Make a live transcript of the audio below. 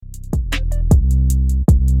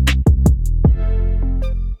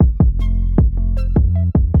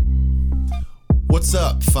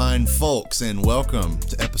fine folks, and welcome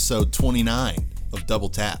to episode 29 of Double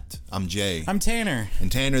Tapped. I'm Jay. I'm Tanner. And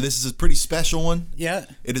Tanner, this is a pretty special one. Yeah.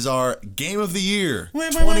 It is our Game of the Year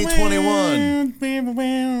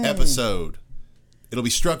 2021 episode. It'll be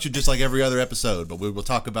structured just like every other episode, but we will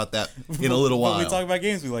talk about that in a little while. But we talk about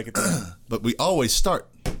games we like it. But we always start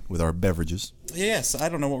with our beverages. Yes, I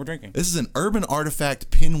don't know what we're drinking. This is an Urban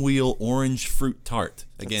Artifact Pinwheel Orange Fruit Tart.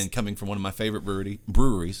 Again, coming from one of my favorite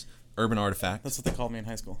breweries, Urban Artifact. That's what they called me in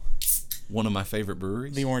high school. One of my favorite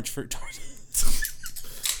breweries. The Orange Fruit Tart.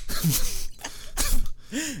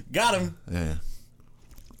 Got him. Yeah.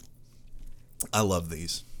 I love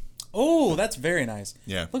these. Oh, that's very nice.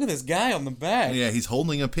 Yeah. Look at this guy on the back. Yeah, he's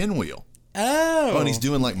holding a pinwheel. Oh. And he's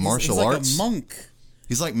doing like martial he's like arts. a monk.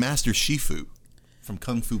 He's like Master Shifu from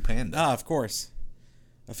Kung Fu Panda. Ah, of course.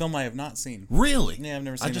 A film I have not seen. Really? Yeah, I've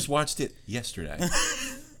never seen it. I just watched it yesterday.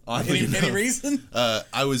 Any reason?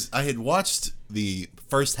 I had watched the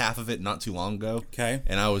first half of it not too long ago. Okay.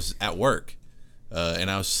 And I was at work. And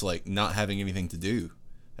I was just like not having anything to do.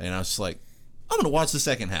 And I was just like, I'm going to watch the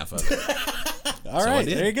second half of it. All right,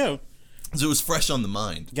 there you go. So it was fresh on the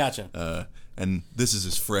mind. Gotcha. And this is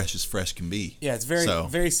as fresh can be. Yeah, it's very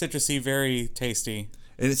citrusy, very tasty.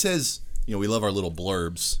 And it says, we love our little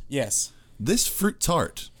blurbs. Yes. This fruit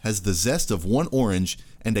tart has the zest of one orange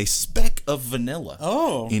and a speck of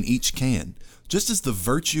vanilla in each can. Just as the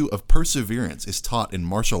virtue of perseverance is taught in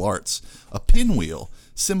martial arts, a pinwheel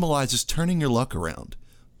symbolizes turning your luck around.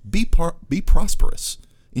 Be prosperous.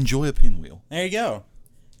 Enjoy a pinwheel. There you go.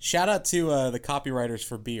 Shout out to the copywriters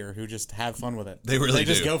for beer who just have fun with it. They really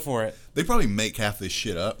just go for it. They probably make half this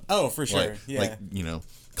shit up. Oh, for sure.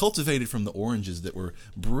 Cultivated from the oranges that were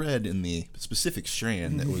bred in the specific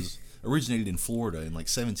strand that was originated in Florida in like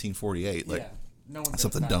 1748. Like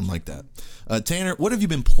something dumb like that. Tanner, what have you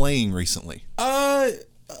been playing recently?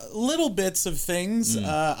 Little bits of things.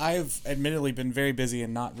 I've admittedly been very busy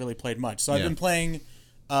and not really played much. So I've been playing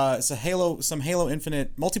some Halo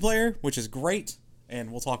Infinite multiplayer, which is great, and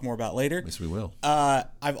we'll talk more about later. Yes, we will.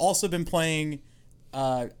 I've also been playing.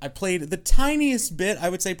 I played the tiniest bit, I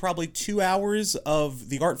would say probably 2 hours of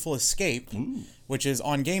The Artful Escape, which is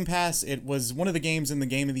on Game Pass. It was one of the games in the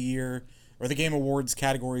Game of the Year, or the Game Awards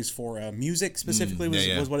categories for music specifically,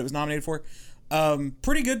 was what it was nominated for.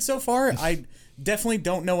 Pretty good so far. I definitely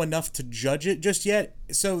don't know enough to judge it just yet.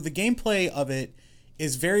 So the gameplay of it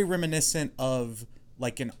is very reminiscent of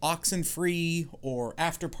like an Oxenfree or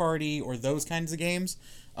After Party or those kinds of games.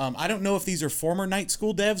 I don't know if these are former Night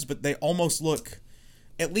School devs, but they almost look...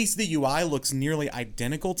 At least the UI looks nearly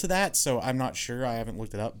identical to that, so I'm not sure. I haven't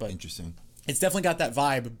looked it up, but interesting. It's definitely got that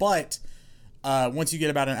vibe. But once you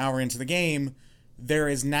get about an hour into the game, there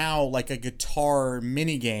is now like a guitar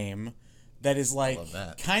mini game that is like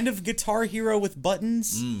kind of Guitar Hero with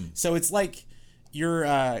buttons. So it's like your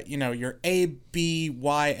your A, B,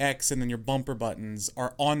 Y, X, and then your bumper buttons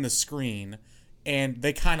are on the screen. And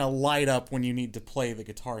they kind of light up when you need to play the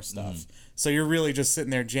guitar stuff. So you're really just sitting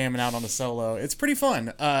there jamming out on the solo. It's pretty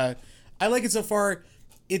fun. I like it so far.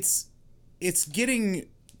 It's getting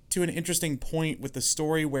to an interesting point with the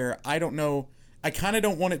story where I don't know. I kind of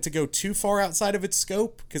don't want it to go too far outside of its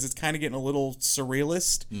scope because it's kind of getting a little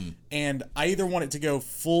surrealist. And I either want it to go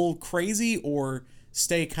full crazy or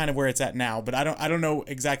stay kind of where it's at now, but I don't know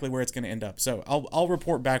exactly where it's going to end up. So I'll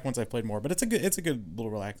report back once I've played more. But it's a good little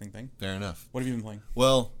relaxing thing. Fair enough. What have you been playing?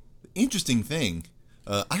 Well, interesting thing.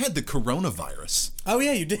 I had the coronavirus. Oh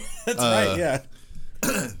yeah, you did. That's right. Yeah.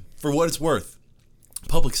 For what it's worth,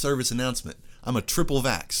 public service announcement. I'm a triple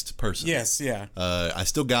vaxxed person. Yes. Yeah. I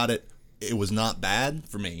still got it. It was not bad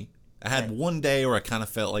for me. I had one day where I kind of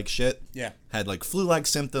felt like shit. Yeah. Had like flu-like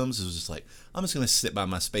symptoms. It was just like, I'm just gonna sit by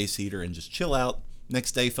my space heater and just chill out.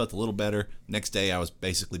 Next day felt a little better. Next day I was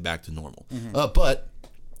basically back to normal. But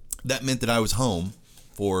that meant that I was home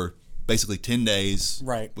for basically 10 days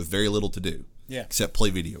with very little to do. Yeah. Except play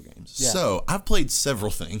video games. Yeah. So I've played several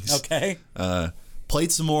things. Okay.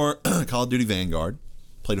 Played some more Call of Duty Vanguard.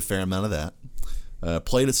 Played a fair amount of that.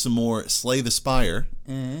 Played some more Slay the Spire,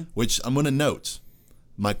 which I'm going to note.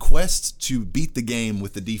 My quest to beat the game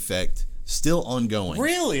with the defect still ongoing.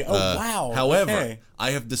 Really? Oh, wow. However,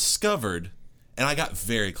 I have discovered... And I got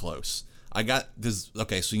very close. I got this.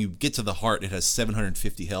 Okay, so you get to the heart. It has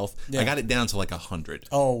 750 health. Yeah. I got it down to like 100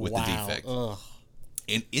 with the defect. Ugh.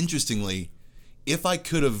 And interestingly, if I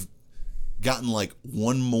could have gotten like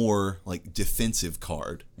one more like defensive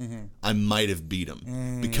card, I might have beat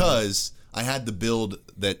him because I had the build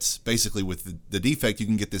that's basically with the defect. You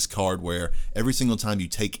can get this card where every single time you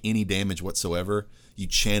take any damage whatsoever, you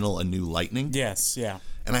channel a new lightning. Yes. Yeah.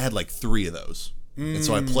 And I had like 3 of those, and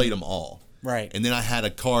so I played them all. Right. And then I had a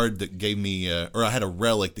card that gave me, or I had a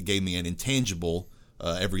relic that gave me an intangible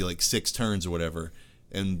every like 6 turns or whatever.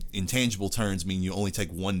 And intangible turns mean you only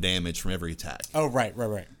take 1 damage from every attack. Oh, right.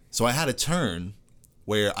 So I had a turn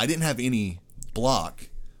where I didn't have any block,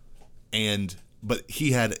 but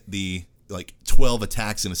he had the like 12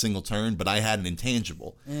 attacks in a single turn, but I had an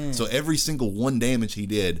intangible. So every single 1 damage he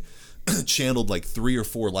did channeled like 3 or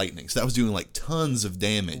 4 lightning. So that was doing like tons of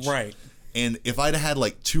damage. Right. And if I'd had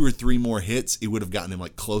like 2 or 3 more hits, it would have gotten him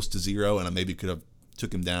like close to 0, and I maybe could have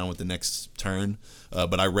took him down with the next turn.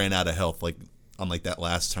 But I ran out of health like on like that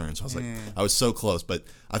last turn, so I was like, I was so close. But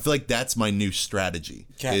I feel like that's my new strategy.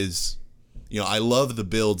 Okay. Is, I love the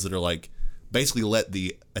builds that are like basically let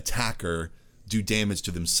the attacker do damage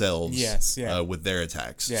to themselves. Yes, yeah. With their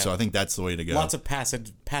attacks. Yeah. So I think that's the way to go. Lots of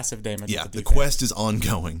passive damage. Yeah, the quest is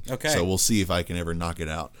ongoing. Okay. So we'll see if I can ever knock it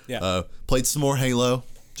out. Yeah. Played some more Halo.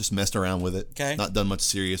 Just messed around with it. Okay. Not done much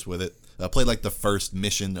serious with it. Played like the first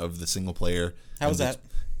mission of the single player. How was that?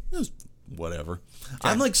 It was whatever. Okay.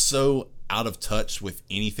 I'm like so out of touch with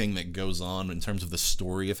anything that goes on in terms of the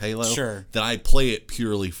story of Halo. Sure. That I play it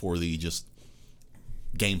purely for the just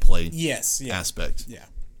gameplay aspect.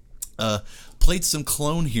 Yeah. Played some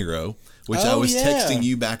Clone Hero, which I was texting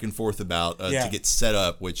you back and forth about to get set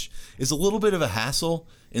up, which is a little bit of a hassle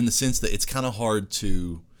in the sense that it's kind of hard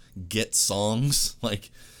to get songs. Like,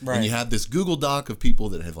 when you have this Google Doc of people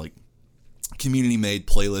that have like community made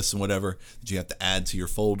playlists and whatever that you have to add to your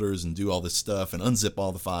folders and do all this stuff and unzip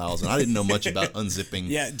all the files, and I didn't know much about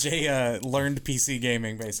unzipping. Jay learned PC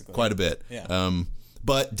gaming basically quite a bit.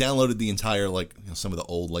 But downloaded the entire some of the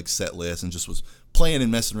old set lists and just was playing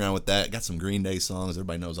and messing around with that. Got some Green Day songs.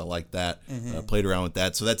 Everybody knows I like that. Played around with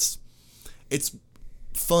that. So it's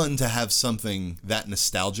fun to have something that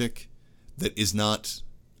nostalgic that is not.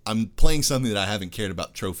 I'm playing something that I haven't cared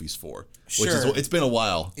about trophies for. Which is, it's been a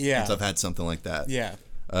while since I've had something like that. Yeah.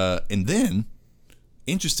 And then,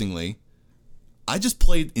 interestingly, I just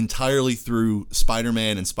played entirely through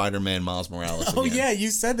Spider-Man and Spider-Man Miles Morales again. Oh, yeah. You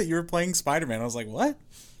said that you were playing Spider-Man. I was like, what?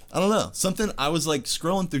 I don't know. I was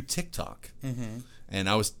scrolling through TikTok. And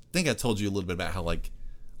I think I told you a little bit about how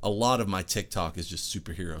a lot of my TikTok is just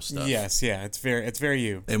superhero stuff. Yes, yeah. It's very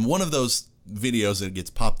you. And one of those videos that gets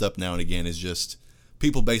popped up now and again is just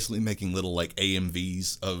people basically making little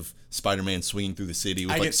AMVs of Spider-Man swinging through the city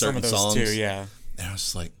with certain some of those songs. Too, yeah. And I was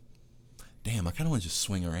just like, damn, I kind of want to just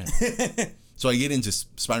swing around. So I get into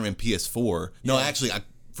Spider-Man PS4. No, actually,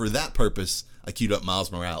 for that purpose, I queued up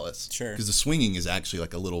Miles Morales. Sure. Because the swinging is actually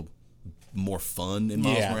a little more fun in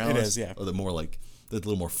Miles Morales. It is, yeah. Or the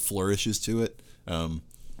little more flourishes to it.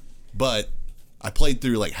 But I played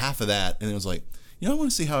through half of that, and it was like, I want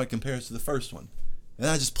to see how it compares to the first one. And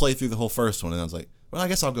then I just played through the whole first one, and I was like, well, I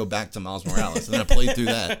guess I'll go back to Miles Morales. And then I played through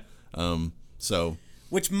that.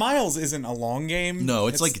 Which Miles isn't a long game. No,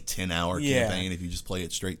 it's like a 10-hour campaign if you just play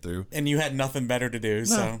it straight through. And you had nothing better to do,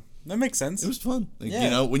 so that makes sense. It was fun.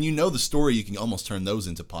 When you know the story, you can almost turn those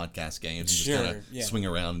into podcast games and just kind of swing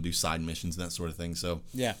around and do side missions and that sort of thing. So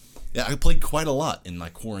yeah, I played quite a lot in my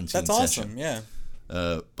quarantine session. That's awesome, yeah.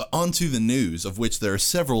 But on to the news, of which there are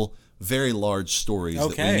several very large stories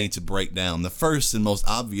that we need to break down. The first and most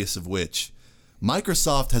obvious of which,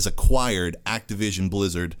 Microsoft has acquired Activision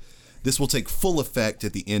Blizzard. This will take full effect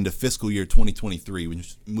at the end of fiscal year 2023,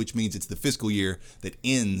 which means it's the fiscal year that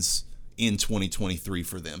ends in 2023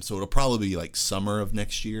 for them. So it'll probably be summer of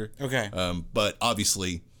next year. Okay. But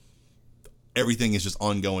obviously, everything is just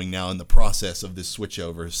ongoing now in the process of this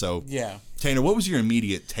switchover. So yeah. Tanner, what was your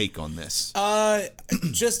immediate take on this?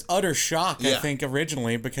 Just utter shock, I think,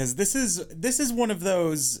 originally, because this is one of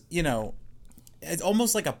those, it's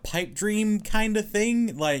almost like a pipe dream kind of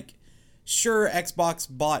thing. Sure, Xbox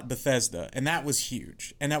bought Bethesda, and that was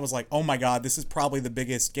huge. And that was oh my God, this is probably the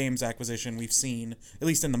biggest games acquisition we've seen, at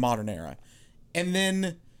least in the modern era. And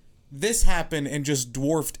then this happened and just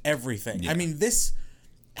dwarfed everything. Yeah. I mean,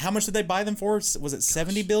 how much did they buy them for? Was it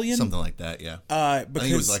 70 billion? Something like that, yeah. I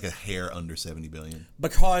think it was a hair under 70 billion.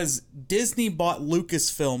 Because Disney bought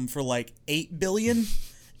Lucasfilm for 8 billion,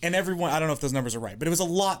 and everyone, I don't know if those numbers are right, but it was a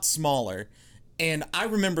lot smaller. And I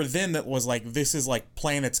remember then that was this is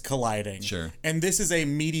planets colliding. Sure. And this is a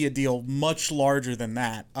media deal much larger than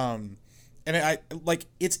that. And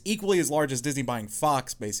it's equally as large as Disney buying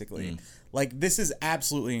Fox, basically. This is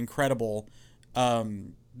absolutely incredible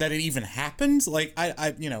that it even happens.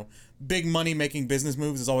 Big money making business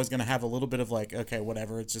moves is always going to have a little bit of okay,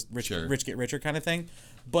 whatever, it's just rich get richer kind of thing.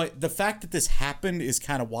 But the fact that this happened is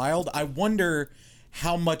kind of wild. I wonder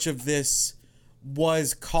how much of this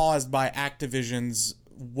was caused by Activision's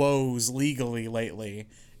woes legally lately,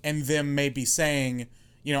 and them maybe saying,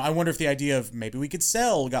 I wonder if the idea of maybe we could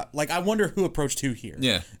sell I wonder who approached who here.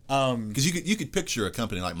 Yeah. Because you could picture a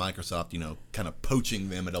company like Microsoft, kind of poaching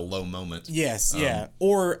them at a low moment. Yes, yeah.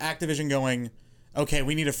 Or Activision going, okay,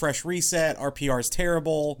 we need a fresh reset. Our PR is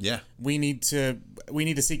terrible. Yeah. We need to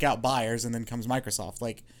seek out buyers, and then comes Microsoft.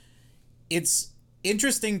 Like, it's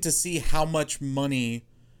interesting to see how much money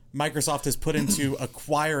Microsoft has put into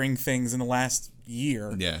acquiring things in the last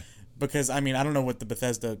year. Yeah. Because, I don't know what the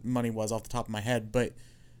Bethesda money was off the top of my head, but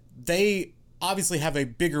they obviously have a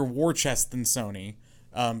bigger war chest than Sony,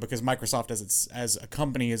 because Microsoft as a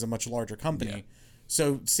company is a much larger company. Yeah.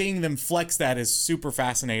 So seeing them flex that is super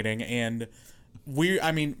fascinating, and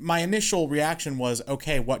my initial reaction was,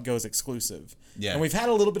 okay, what goes exclusive? Yeah. And we've had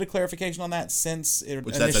a little bit of clarification on that since it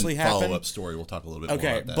initially happened. That's a follow-up story. We'll talk a little bit more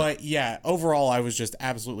about that. But yeah, overall, I was just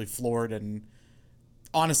absolutely floored and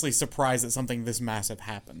honestly surprised that something this massive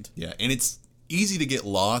happened. Yeah, and it's easy to get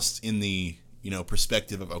lost in the,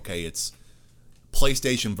 perspective of, okay, it's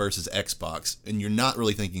PlayStation versus Xbox, and you're not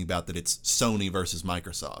really thinking about that it's Sony versus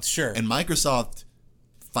Microsoft. Sure. And Microsoft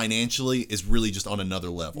financially is really just on another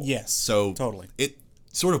level. Yes, so totally. It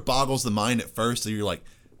sort of boggles the mind at first, so you're like,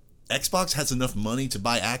 Xbox has enough money to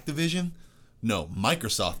buy Activision? No,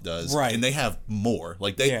 Microsoft does. Right. And they have more.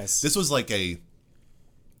 Like this was like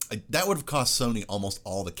that would have cost Sony almost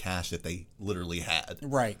all the cash that they literally had.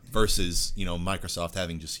 Right. Versus, Microsoft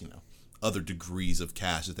having just, other degrees of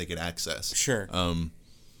cash that they could access. Sure. And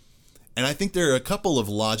I think there are a couple of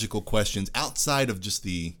logical questions outside of just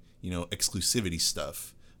the, exclusivity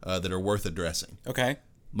stuff that are worth addressing. Okay.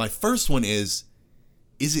 My first one is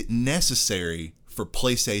it necessary for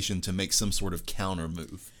PlayStation to make some sort of counter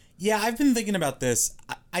move? Yeah, I've been thinking about this.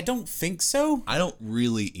 I don't think so. I don't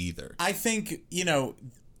really either. I think,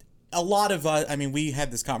 a lot of us, we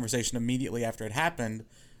had this conversation immediately after it happened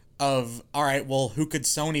of, all right, well, who could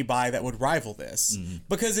Sony buy that would rival this? Mm-hmm.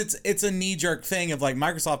 Because it's a knee-jerk thing of like,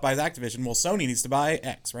 Microsoft buys Activision, well, Sony needs to buy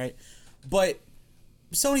X, right? But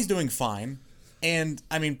Sony's doing fine. And,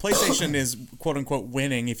 PlayStation is, quote-unquote,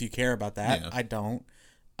 winning, if you care about that. Yeah. I don't.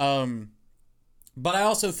 But I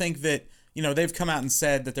also think that, they've come out and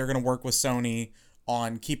said that they're going to work with Sony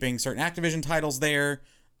on keeping certain Activision titles there.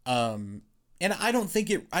 And I don't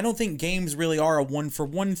think games really are a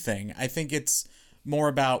one-for-one thing. I think it's more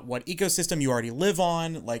about what ecosystem you already live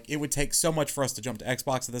on. Like, it would take so much for us to jump to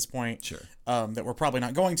Xbox at this point. Sure. That we're probably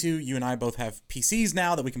not going to. You and I both have PCs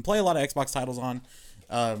now that we can play a lot of Xbox titles on.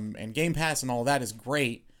 And Game Pass and all of that is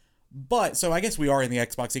great. But, so I guess we are in the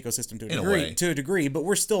Xbox ecosystem to a degree, but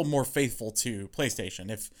we're still more faithful to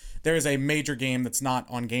PlayStation. If there is a major game that's not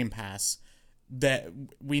on Game Pass that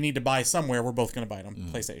we need to buy somewhere, we're both going to buy it on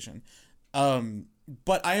PlayStation.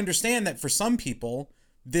 But I understand that for some people,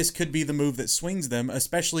 this could be the move that swings them,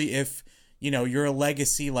 especially if, you're a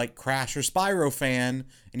legacy like Crash or Spyro fan,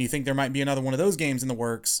 and you think there might be another one of those games in the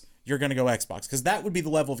works, you're going to go Xbox. Because that would be the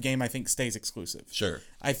level of game I think stays exclusive. Sure.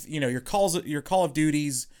 Your Call of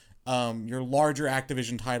Duties, your larger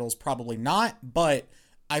Activision titles, probably not, but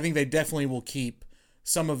I think they definitely will keep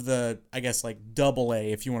some of the, I guess, like AA,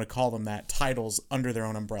 if you want to call them that, titles under their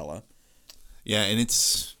own umbrella. Yeah, and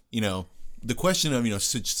it's, the question of,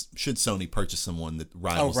 should Sony purchase someone that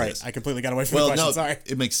rivals this? This? I completely got away from the question, no, sorry.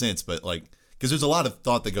 It makes sense, but because there's a lot of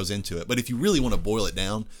thought that goes into it. But if you really want to boil it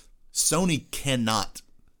down, Sony cannot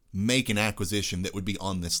make an acquisition that would be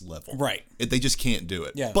on this level. Right. They just can't do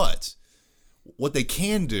it. Yeah. But what they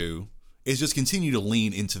can do is just continue to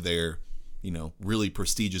lean into their, really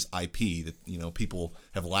prestigious IP that, people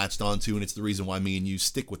have latched onto, and it's the reason why me and you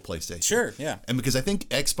stick with PlayStation. Sure, yeah. And because I think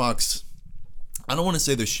Xbox, I don't want to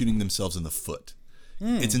say they're shooting themselves in the foot.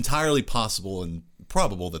 It's entirely possible and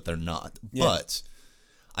probable that they're not. Yeah. But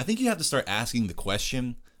I think you have to start asking the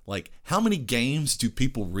question, like, how many games do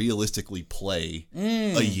people realistically play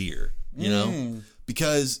a year?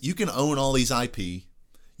 Because you can own all these IP.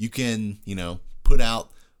 You can, put out,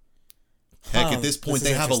 heck, at this point,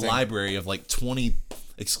 they have a library of like 20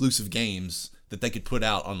 exclusive games that they could put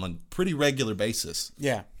out on a pretty regular basis.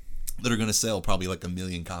 Yeah. That are going to sell probably like 1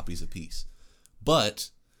 million copies a piece. But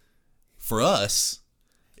for us,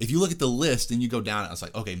 if you look at the list and you go down, it's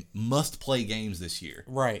like, okay, must play games this year.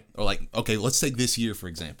 Right. Or like, okay, let's take this year, for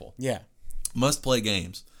example. Yeah. Must play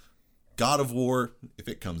games. God of War, if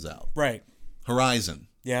it comes out. Right. Horizon.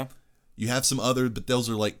 Yeah. You have some other, but those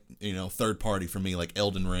are like, third party for me, like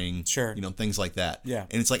Elden Ring. Sure. Things like that. Yeah.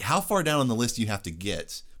 And it's like, how far down on the list do you have to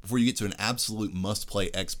get before you get to an absolute must-play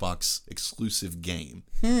Xbox exclusive game?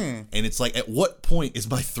 And it's like, at what point is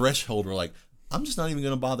my threshold where like, I'm just not even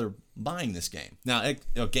going to bother buying this game? Now,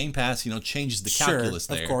 Game Pass, changes the calculus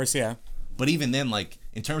there. Of course, yeah. But even then, like,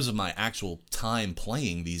 in terms of my actual time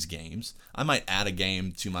playing these games, I might add a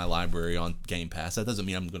game to my library on Game Pass. That doesn't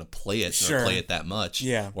mean I'm going to play it or play it that much.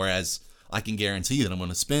 Yeah. Whereas I can guarantee that I'm going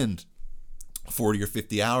to spend 40 or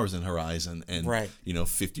 50 hours in Horizon and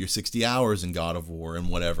 50 or 60 hours in God of War and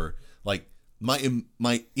whatever. Like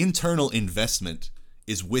my internal investment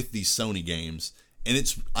is with these Sony games, and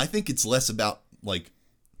I think it's less about like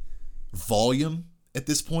volume at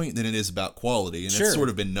this point than it is about quality, and it's sort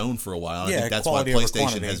of been known for a while. I think that's why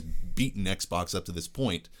PlayStation has beaten Xbox up to this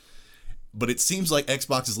point. But it seems like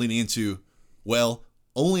Xbox is leaning into, well,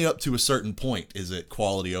 only up to a certain point is it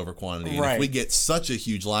quality over quantity. And if we get such a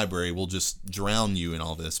huge library, we'll just drown you in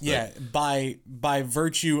all this. But by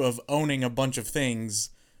virtue of owning a bunch of things,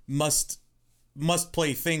 must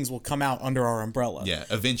play things will come out under our umbrella. Yeah,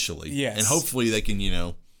 eventually. Yes. And hopefully they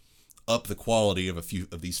can, up the quality of a few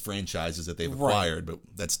of these franchises that they've acquired, but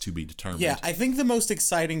that's to be determined. Yeah, I think the most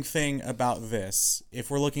exciting thing about this, if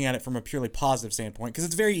we're looking at it from a purely positive standpoint, because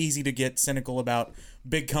it's very easy to get cynical about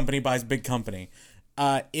big company buys big company,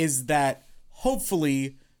 is that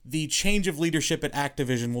hopefully the change of leadership at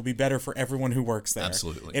Activision will be better for everyone who works there.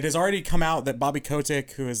 Absolutely. It has already come out that Bobby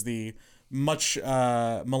Kotick, who is the much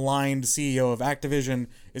maligned CEO of Activision,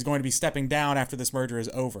 is going to be stepping down after this merger is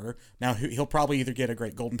over. Now, he'll probably either get a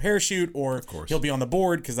great golden parachute or he'll be on the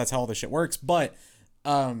board because that's how all this shit works. But,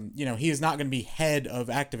 he is not going to be head of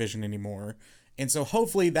Activision anymore. And so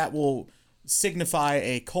hopefully that will signify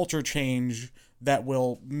a culture change that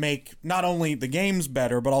will make not only the games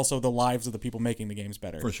better, but also the lives of the people making the games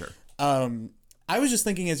better. For sure. I was just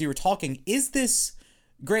thinking as you were talking, is this,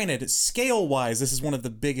 granted, scale-wise, this is one of the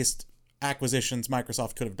biggest acquisitions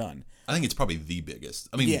Microsoft could have done. I think it's probably the biggest.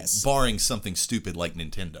 I mean, barring something stupid like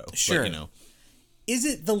Nintendo. Sure. But, Is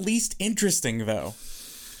it the least interesting, though?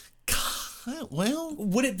 Well,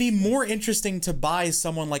 would it be more interesting to buy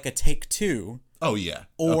someone like a Take-Two? Oh, yeah.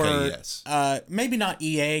 Or, yes. Maybe not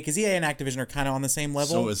EA, because EA and Activision are kind of on the same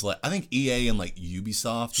level. So it's like, I think EA and like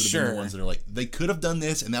Ubisoft would have been the ones that are like, they could have done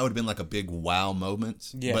this, and that would have been like a big wow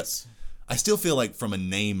moment. Yes. But I still feel like from a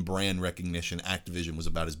name brand recognition, Activision was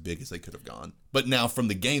about as big as they could have gone. But now from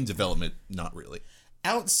the game development, not really.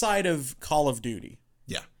 Outside of Call of Duty.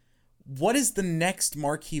 Yeah. What is the next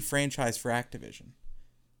marquee franchise for Activision?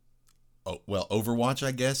 Oh, well, Overwatch,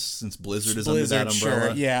 I guess, since Blizzard is under that umbrella.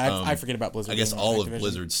 Sure. Yeah, I forget about Blizzard. I guess all of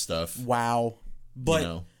Blizzard's stuff. Wow.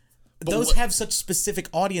 But those have such specific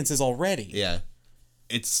audiences already. Yeah.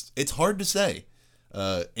 It's hard to say.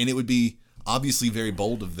 And it would be obviously very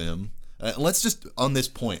bold of them. Let's just, on this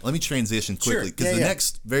point, let me transition quickly, because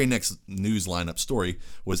the very next news lineup story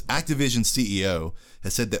was Activision CEO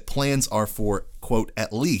has said that plans are for, quote,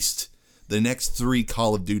 at least the next 3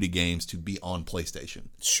 Call of Duty games to be on PlayStation.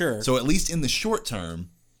 Sure. So at least in the short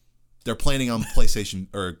term, they're planning on PlayStation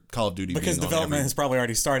or Call of Duty because development has probably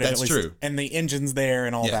already started. That's true. And the engine's there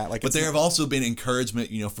and all that. But there have also been encouragement,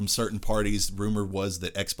 from certain parties. Rumor was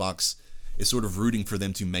that Xbox is sort of rooting for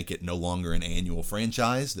them to make it no longer an annual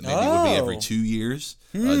franchise, that maybe it would be every 2 years,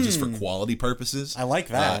 just for quality purposes. I like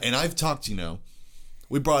that. And I've talked,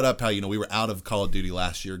 we brought up how, we were out of Call of Duty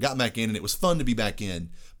last year, got back in, and it was fun to be back in.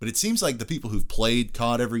 But it seems like the people who've played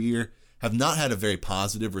COD every year have not had a very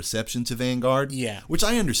positive reception to Vanguard. Yeah. Which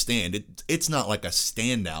I understand. It's not like a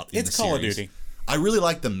standout in the series. It's Call of Duty. I really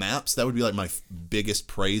like the maps. That would be like my biggest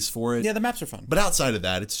praise for it. Yeah, the maps are fun. But outside of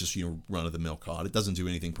that, it's just run-of-the-mill COD. It doesn't do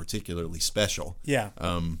anything particularly special. Yeah.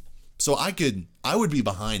 So I would be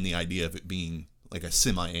behind the idea of it being like a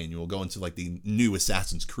semi-annual, going to like the new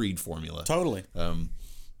Assassin's Creed formula. Totally.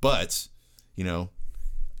 But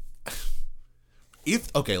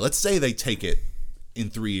let's say they take it in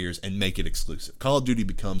 3 years and make it exclusive. Call of Duty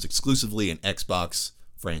becomes exclusively an Xbox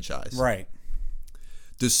franchise. Right.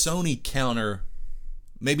 Does Sony counter,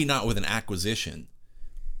 maybe not with an acquisition,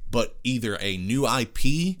 but either a new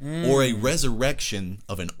IP or a resurrection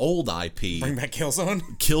of an old IP? Bring back Killzone?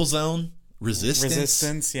 Killzone,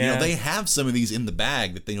 Resistance, yeah. They have some of these in the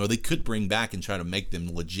bag that they could bring back and try to make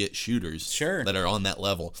them legit shooters. Sure. That are on that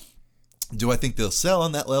level. Do I think they'll sell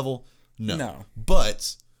on that level? No.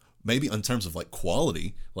 But maybe in terms of like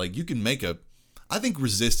quality, like you can make I think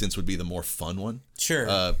Resistance would be the more fun one.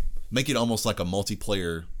 Sure. Make it almost like a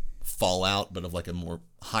multiplayer Fallout, but of like a more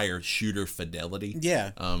higher shooter fidelity.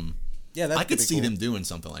 Yeah. Yeah, I could see them doing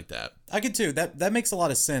something like that. I could too. That makes a lot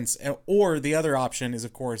of sense. Or the other option is,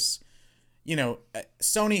 of course,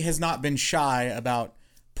 Sony has not been shy about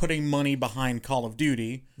putting money behind Call of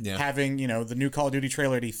Duty, having, the new Call of Duty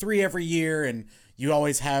trailer at E3 every year, and you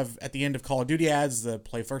always have at the end of Call of Duty ads the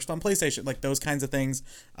play first on PlayStation, like those kinds of things.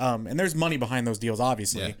 And there's money behind those deals,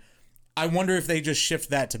 obviously. Yeah. I wonder if they just shift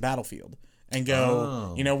that to Battlefield and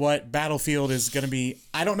go, you know what, Battlefield is going to be,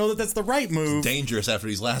 I don't know that that's the right move. It's dangerous after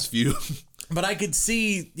these last few. But I could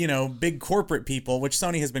see, big corporate people, which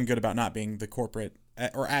Sony has been good about not being the corporate,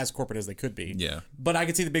 or as corporate as they could be. Yeah. But I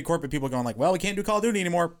could see the big corporate people going like, well, we can't do Call of Duty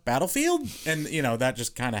anymore. Battlefield? And, that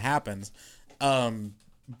just kind of happens.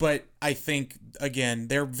 But I think, again,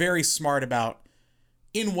 they're very smart about,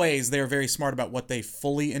 in ways, they're very smart about what they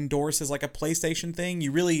fully endorse as like a PlayStation thing.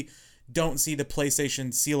 You really don't see the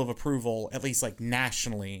PlayStation seal of approval, at least like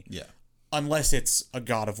nationally. Yeah. Unless it's a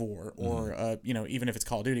God of War or, even if it's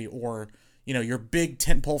Call of Duty or, your big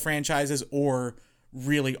tentpole franchises or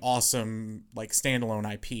really awesome like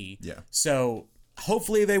standalone IP. Yeah. So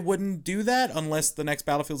hopefully they wouldn't do that unless the next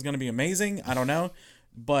Battlefield is going to be amazing. I don't know.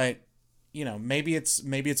 But, maybe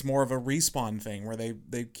it's more of a Respawn thing where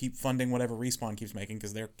they keep funding whatever Respawn keeps making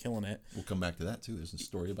because they're killing it. We'll come back to that too. There's a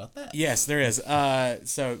story about that. Yes, there is.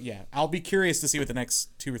 So yeah, I'll be curious to see what the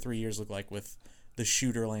next 2 or 3 years look like with the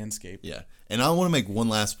shooter landscape. Yeah. And I want to make one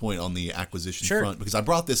last point on the acquisition front because I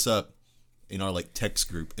brought this up in our like text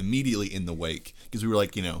group immediately in the wake because we were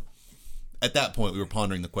like, at that point we were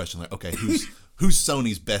pondering the question like, okay, who's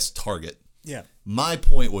Sony's best target? Yeah. My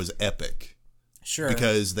point was Epic. Sure.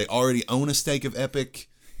 Because they already own a stake of Epic.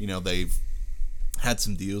 They've had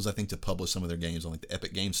some deals, I think, to publish some of their games on like the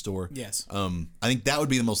Epic Game Store. Yes. I think that would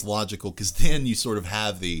be the most logical because then you sort of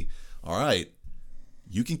have all right,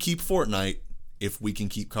 you can keep Fortnite if we can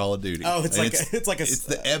keep Call of Duty. Oh, it's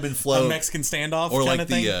the ebb and flow, a Mexican standoff, or kind like of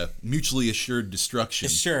thing? the mutually assured destruction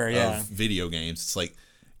of video games. It's like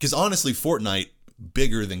because honestly, Fortnite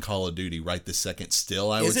bigger than Call of Duty right this second.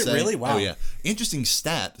 Still, I would say. Is it really? Wow. Oh yeah. Interesting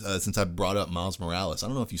stat. Since I brought up Miles Morales, I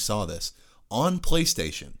don't know if you saw this on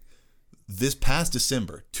PlayStation this past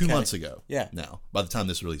December, 2 months ago. Yeah. Now, by the time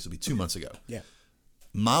this release, it'll be 2 months ago. Yeah.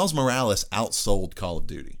 Miles Morales outsold Call of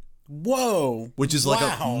Duty. Whoa. Which is like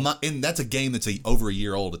and that's a game that's over a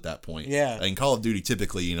year old at that point. Yeah. And Call of Duty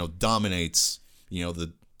typically, dominates,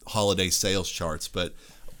 the holiday sales charts, but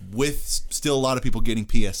with still a lot of people getting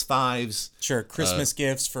PS5s. Sure, Christmas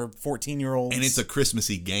gifts for 14-year-olds. And it's a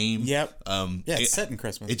Christmassy game. Yep. It's set in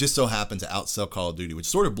Christmas. It just so happened to outsell Call of Duty, which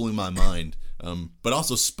sort of blew my mind, but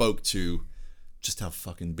also spoke to just how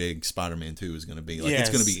fucking big Spider-Man 2 is going to be. Like, it's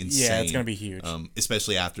going to be insane. Yeah, it's going to be huge.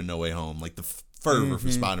 Especially after No Way Home. Like, the fervor for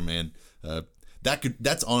Spider-Man.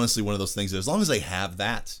 That's honestly one of those things that as long as they have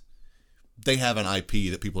that, they have an IP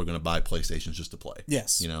that people are going to buy PlayStations just to play.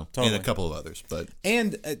 Yes, totally. And a couple of others. But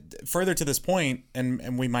further to this point,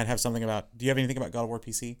 and we might have something about. Do you have anything about God of War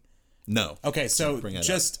PC? No. Okay, so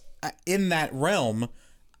just in that realm,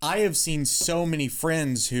 I have seen so many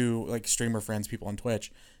friends who like streamer friends, people on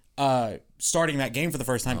Twitch, starting that game for the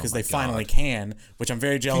first time because they finally can, which I'm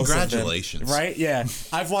very jealous of. Congratulations. Right? Yeah.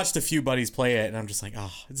 I've watched a few buddies play it and I'm just like,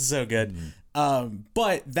 oh, it's so good.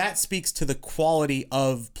 But that speaks to the quality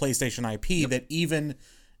of PlayStation IP that even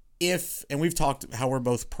if, and we've talked how we're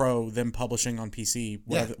both pro them publishing on PC,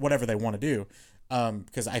 whatever they want to do,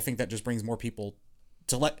 because I think that just brings more people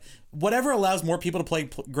to whatever allows more people to play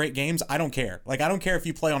great games. I don't care. Like, I don't care if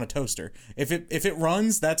you play on a toaster. If it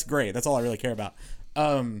runs, that's great. That's all I really care about.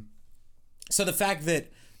 So the fact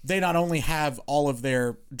that they not only have all of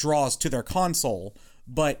their draws to their console,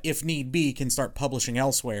 but if need be can start publishing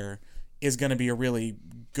elsewhere is going to be a really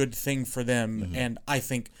good thing for them. And I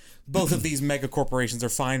think both of these mega corporations are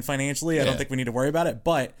fine financially. I don't think we need to worry about it.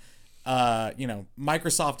 But,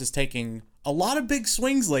 Microsoft is taking a lot of big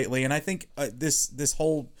swings lately. And I think this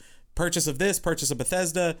whole purchase of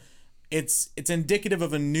Bethesda, it's indicative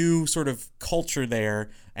of a new sort of culture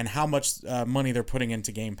there and how much money they're putting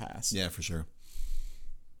into Game Pass. Yeah, for sure.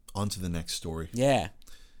 On to the next story. Yeah.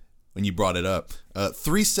 When you brought it up,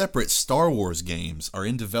 3 separate Star Wars games are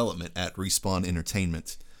in development at Respawn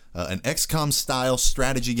Entertainment. An XCOM-style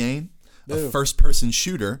strategy game, a first-person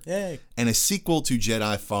shooter, and a sequel to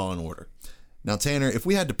Jedi Fallen Order. Now, Tanner, if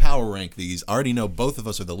we had to power rank these, I already know both of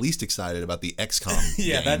us are the least excited about the XCOM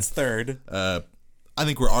game. That's third. I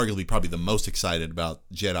think we're arguably probably the most excited about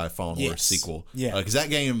Jedi Fallen Order sequel. Yeah. Because that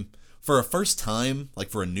game, for a first time, like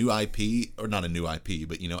for a new IP, or not a new IP,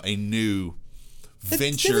 but, a new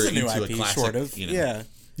venture into a classic. Sort of.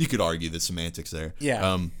 You could argue the semantics there.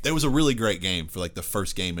 Yeah. It was a really great game for like the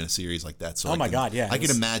first game in a series like that. So I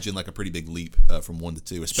can imagine like a pretty big leap from 1 to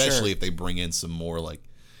 2, especially if they bring in some more like,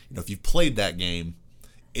 if you've played that game,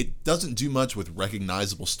 it doesn't do much with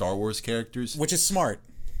recognizable Star Wars characters. Which is smart.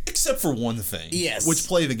 Except for one thing. Yes. Which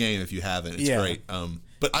play the game if you haven't. It's great.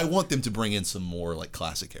 But I want them to bring in some more like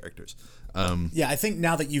classic characters. I think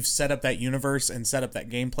now that you've set up that universe and set up that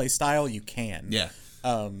gameplay style, you can. Yeah.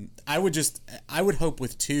 I would hope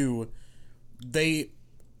with 2,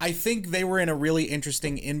 I think they were in a really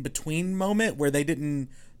interesting in-between moment where they didn't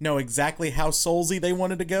know exactly how Soulsy they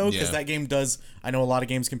wanted to go, because that game does, I know a lot of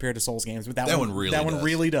games compared to Souls games, but that one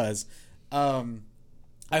really does.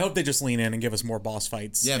 I hope they just lean in and give us more boss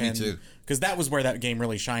fights. Yeah, me too. Because that was where that game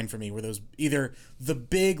really shined for me, were those either the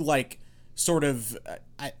big, like, sort of,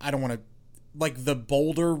 I don't want to, like the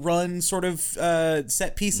boulder run sort of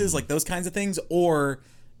set pieces, like those kinds of things, or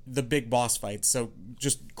the big boss fights. So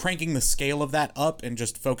just cranking the scale of that up and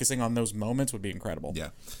just focusing on those moments would be incredible. Yeah.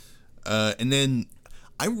 And then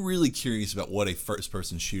I'm really curious about what a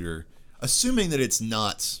first-person shooter, assuming that it's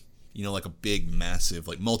not, you know, like a big, massive,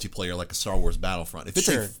 like multiplayer, like a Star Wars Battlefront. If it's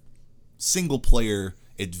a single-player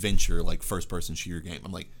adventure, like first-person shooter game,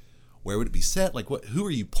 I'm like, where would it be set? Like, who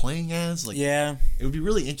are you playing as? Like, it would be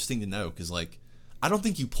really interesting to know, because, like, I don't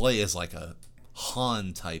think you play as, like, a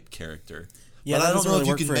Han-type character. Yeah, but I don't know if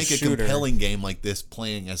you can make a compelling game like this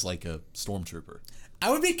playing as, like, a Stormtrooper. I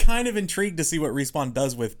would be kind of intrigued to see what Respawn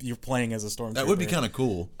does with you playing as a Stormtrooper. That would be kind of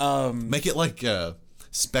cool. Make it like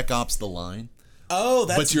Spec Ops: The Line. Oh,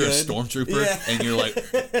 that's But you're good. A Stormtrooper, and you're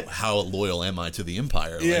like, how loyal am I to the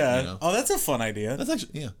Empire? Like, yeah. You know? Oh, that's a fun idea. That's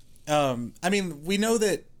actually, yeah. I mean, we know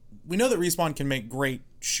that Respawn can make great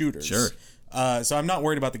shooters. Sure. So I'm not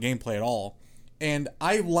worried about the gameplay at all. And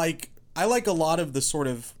I like a lot of the sort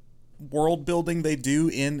of world building they do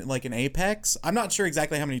in like an Apex. I'm not sure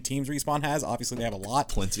exactly how many teams Respawn has. Obviously they have a lot.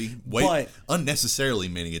 Plenty. Unnecessarily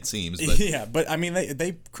many, it seems. But. Yeah, but I mean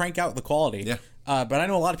they crank out the quality. Yeah. But I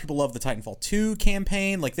know a lot of people love the Titanfall 2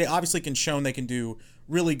 campaign. Like, they obviously shown they can do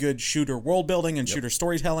really good shooter world building and shooter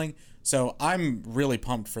storytelling. So I'm really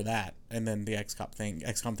pumped for that. And then the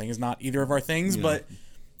XCOM thing is not either of our things, but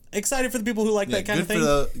excited for the people who like that kind of thing.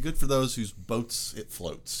 Good for those whose boats it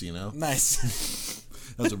floats, you know? Nice.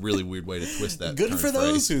 That was a really weird way to twist that. Good for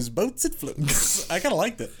those whose boats it floats. I kind of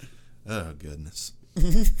liked it. Oh, goodness.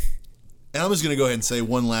 And I'm just going to go ahead and say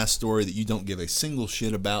one last story that you don't give a single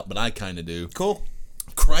shit about, but I kind of do. Cool.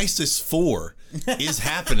 Crysis 4 is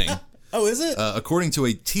happening. Oh, is it? According to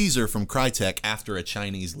a teaser from Crytek after a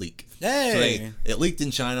Chinese leak. Hey! So it leaked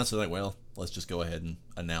in China, so they're like, well, let's just go ahead and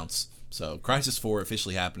announce. So Crysis 4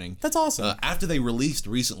 officially happening. That's awesome. After they released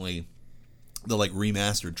recently the like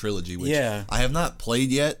remastered trilogy, which I have not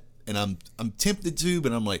played yet, and I'm tempted to,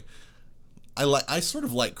 but I'm like, I sort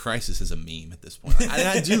of like Crysis as a meme at this point.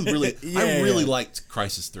 I do really, I really liked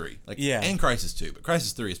Crysis 3, and Crysis 2, but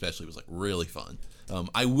Crysis 3 especially was like really fun.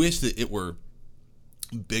 I wish that it were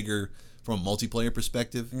bigger from a multiplayer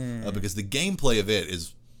perspective, because the gameplay of it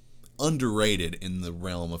is underrated in the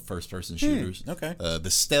realm of first-person shooters. Okay.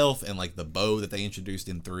 The stealth and like the bow that they introduced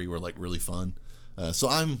in 3 were like really fun. So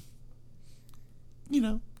I'm,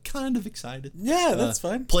 kind of excited. Yeah, that's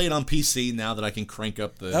fine. Play it on PC now that I can crank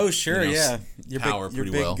up the your power big,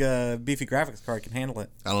 pretty well. Beefy graphics card can handle it.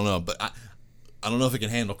 I don't know, but I don't know if it can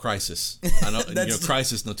handle Crysis. I know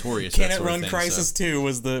Crysis notorious. Can it run Crysis 2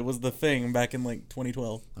 was the thing back in like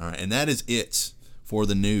 2012. All right, and that is it for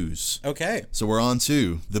the news. Okay. So we're on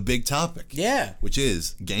to the big topic. Yeah. Which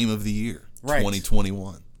is Game of the Year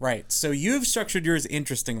 2021. Right. So you've structured yours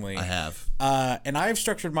interestingly. I have. And I've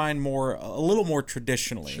structured mine a little more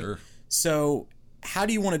traditionally. Sure. So how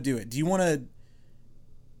do you want to do it? Do you want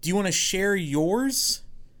to share yours?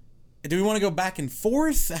 Do we want to go back and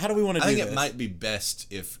forth? How do we want to do this? I think it might be best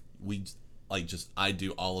if we I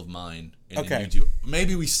do all of mine, and then you do.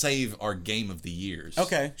 Maybe we save our Game of the Years.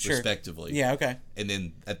 Okay, sure. Respectively. Yeah. Okay. And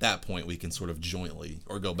then at that point we can sort of jointly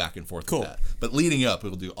or go back and forth cool. with that. But leading up,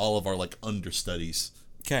 we'll do all of our like understudies.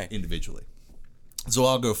 Okay. Individually. So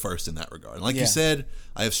I'll go first in that regard. Like you said,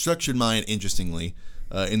 I have structured mine interestingly,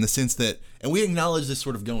 in the sense that, and we acknowledge this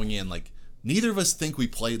sort of going in, like, neither of us think we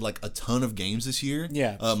played like a ton of games this year.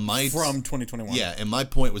 Yeah. From 2021. Yeah, and my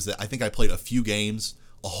point was that I think I played a few games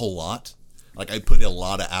a whole lot. Like, I put a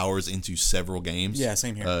lot of hours into several games. Yeah,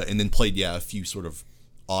 same here. And then played, a few sort of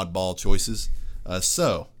oddball choices.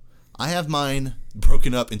 So I have mine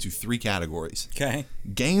broken up into 3 categories. Okay.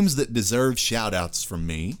 Games that deserve shout-outs from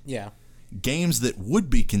me. Yeah. Games that would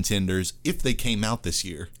be contenders if they came out this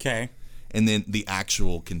year. Okay. And then the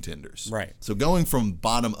actual contenders. Right. So going from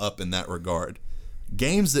bottom up in that regard,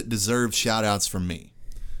 games that deserve shout-outs from me.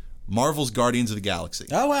 Marvel's Guardians of the Galaxy.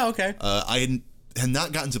 Oh, wow, okay. I had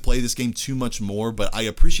not gotten to play this game too much more, but I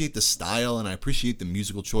appreciate the style and I appreciate the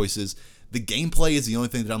musical choices. The gameplay is the only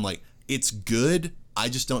thing that I'm like, it's good, I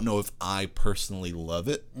just don't know if I personally love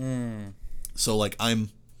it. So, like, I'm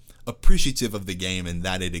appreciative of the game and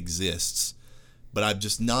that it exists, but I've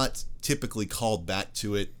just not typically called back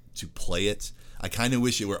to it to play it. I kind of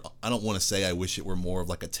wish it were, I don't want to say I wish it were more of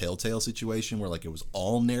like a Telltale situation where like it was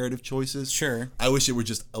all narrative choices. Sure. I wish it were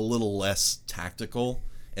just a little less tactical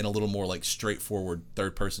and a little more like straightforward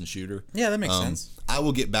third-person shooter. Yeah, that makes sense. I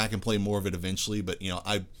will get back and play more of it eventually, but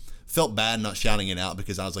I felt bad not shouting it out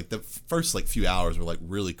because I was like the first like few hours were like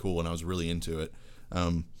really cool and I was really into it.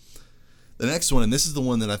 The next one, and this is the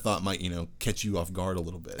one that I thought might catch you off guard a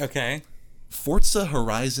little bit. Okay. Forza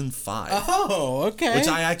Horizon 5. Oh, okay. Which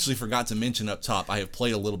I actually forgot to mention up top. I have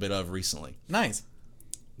played a little bit of recently. Nice.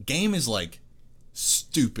 Game is like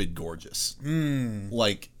stupid gorgeous.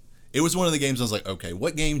 Like, it was one of the games I was like, okay,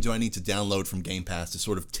 what game do I need to download from Game Pass to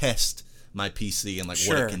sort of test my PC and like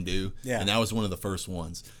what it can do? Yeah. And that was one of the first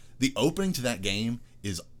ones. The opening to that game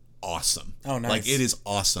is awesome. Oh, nice. Like, it is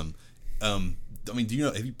awesome. I mean, do you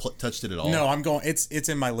know, have you touched it at all? No, it's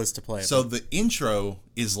in my list to play. So the intro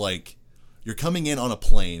is like, you're coming in on a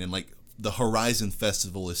plane and like the Horizon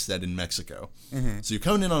Festival is set in Mexico. Mm-hmm. So you're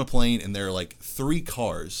coming in on a plane and there are like 3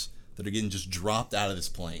 cars that are getting just dropped out of this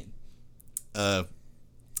plane. And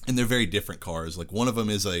they're very different cars. Like one of them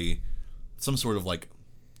is some sort of like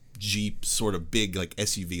Jeep, sort of big like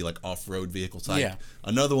SUV, like off-road vehicle type. Yeah.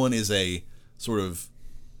 Another one is a sort of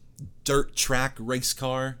dirt track race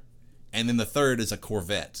car. And then the third is a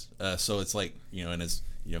Corvette. So it's like, and as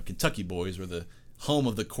Kentucky boys were the home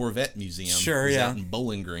of the Corvette Museum. Sure, yeah. Out in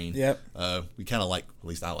Bowling Green. Yep. We kind of like, at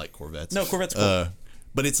least I like Corvettes. No, Corvette's cool.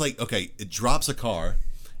 But it's like, okay, it drops a car,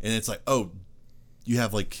 and it's like, oh, you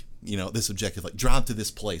have like, this objective, like drive to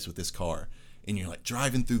this place with this car. And you're like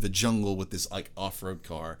driving through the jungle with this like off-road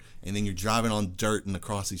car. And then you're driving on dirt and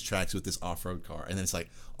across these tracks with this off-road car. And then it's like,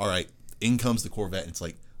 all right, in comes the Corvette. And it's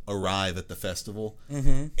like, arrive at the festival.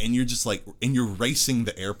 Mm-hmm. And you're just like, and you're racing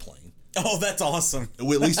the airplane. Oh, that's awesome.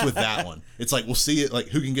 Well, at least with that one. It's like, we'll see it, like,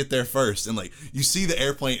 who can get there first. And, like, you see the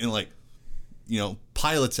airplane and, like,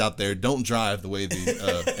 pilots out there don't drive the way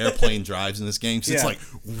the airplane drives in this game. So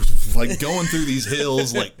it's like going through these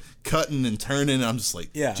hills, like, cutting and turning. And I'm just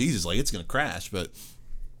like, Jesus, like, it's going to crash. But,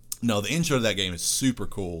 no, the intro to that game is super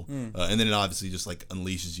cool. And then it obviously just, like,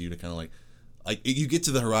 unleashes you to kind of, like, you get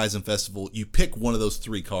to the Horizon Festival, you pick one of those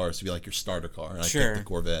 3 cars to be, like, your starter car. And I picked the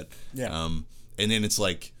Corvette. Yeah. And then it's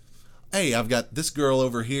like, hey, I've got this girl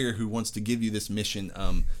over here who wants to give you this mission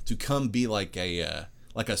to come be like a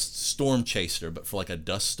storm chaser, but for like a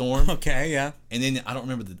dust storm. Okay, yeah. And then I don't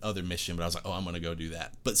remember the other mission, but I was like, oh, I'm going to go do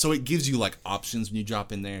that. But so it gives you like options when you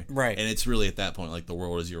drop in there. Right. And it's really at that point, like the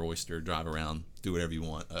world is your oyster, drive around, do whatever you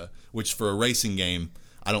want. Which for a racing game,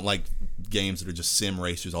 I don't like games that are just sim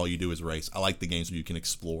racers, all you do is race. I like the games where you can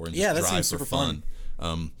explore and just drive for fun.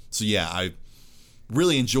 So yeah, I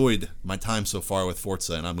really enjoyed my time so far with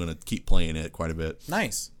Forza, and I'm going to keep playing it quite a bit.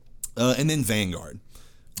 Nice. And then Vanguard.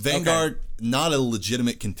 Not a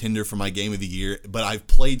legitimate contender for my game of the year, but I've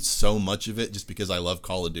played so much of it just because I love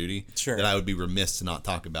Call of Duty that I would be remiss to not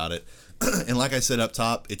talk about it. And like I said up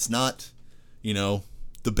top, it's not, the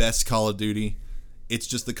best Call of Duty. It's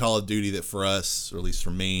just the Call of Duty that for us, or at least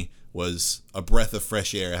for me, was a breath of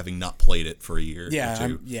fresh air having not played it for a year or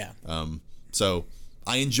 2. So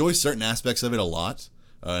I enjoy certain aspects of it a lot,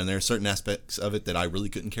 and there are certain aspects of it that I really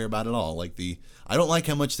couldn't care about at all. Like I don't like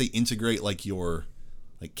how much they integrate like your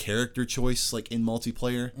like character choice like in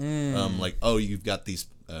multiplayer. Like, oh, you've got these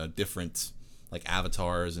different like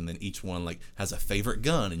avatars, and then each one like has a favorite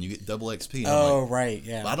gun, and you get double XP. And right,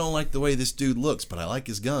 yeah. I don't like the way this dude looks, but I like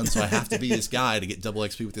his gun, so I have to be this guy to get double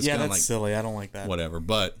XP with this gun. Yeah, that's silly. I don't like that. Whatever,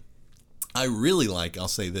 but I really like. I'll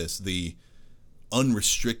say this: the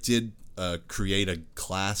unrestricted create a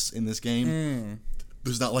class in this game.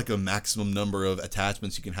 There's not like a maximum number of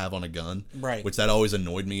attachments you can have on a gun, right? Which that always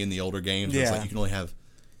annoyed me in the older games. Yeah. It's like you can only have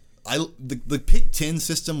the pick 10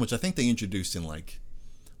 system, which I think they introduced in like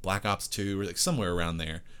Black Ops 2 or like somewhere around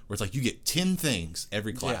there, where it's like you get 10 things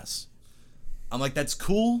every class. Yeah. I'm like, that's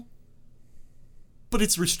cool, but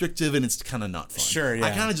it's restrictive and it's kind of not fun. Sure, yeah.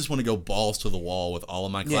 I kind of just want to go balls to the wall with all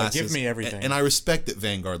of my classes. Yeah, give me everything. And I respect that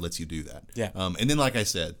Vanguard lets you do that. Yeah. And then, like I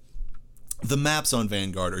said, the maps on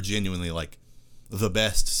Vanguard are genuinely like the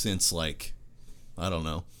best since like, I don't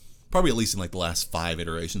know, probably at least in like the last 5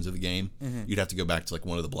 iterations of the game. Mm-hmm. You'd have to go back to like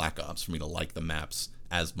one of the Black Ops for me to like the maps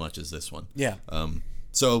as much as this one. Yeah.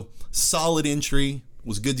 So solid entry.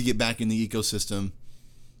 Was good to get back in the ecosystem.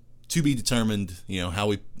 To be determined, how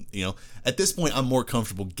we, at this point I'm more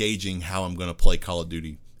comfortable gauging how I'm going to play Call of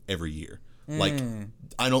Duty every year. Like,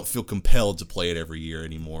 I don't feel compelled to play it every year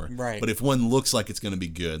anymore. Right. But if one looks like it's going to be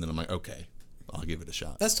good, then I'm like, okay, I'll give it a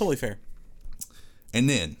shot. That's totally fair. And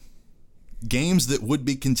then, games that would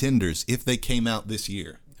be contenders if they came out this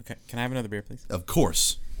year. Okay, can I have another beer, please? Of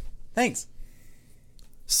course. Thanks.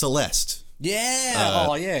 Celeste.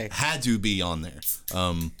 Yeah. Yay. Had to be on there.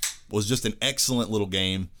 Was just an excellent little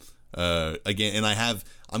game. Again, and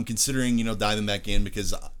I'm considering, diving back in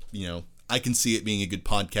because, I can see it being a good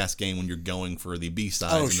podcast game when you're going for the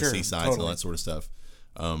B-sides and the C-sides and all that sort of stuff.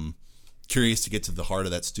 Curious to get to the heart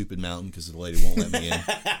of that stupid mountain because the lady won't let me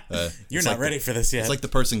in. You're not ready for this yet. It's like the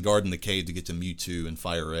person guarding the cave to get to Mewtwo and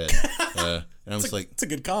Fire Red. And I'm just like, it's a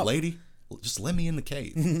good cop. Lady, just let me in the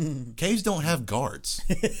cave. Caves don't have guards.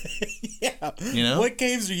 Yeah. You know? What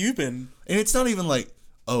caves are you in? And it's not even like,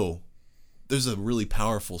 oh, there's a really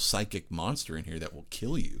powerful psychic monster in here that will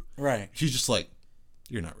kill you. Right. She's just like,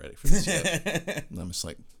 you're not ready for this yet. And I'm just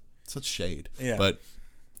like, such shade. Yeah. But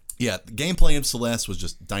yeah, the gameplay of Celeste was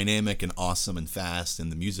just dynamic and awesome and fast,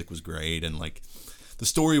 and the music was great, and like the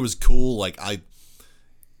story was cool. Like I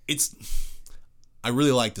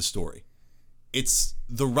really like the story. It's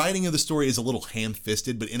the writing of the story is a little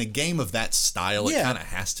ham-fisted, but in a game of that style, it kind of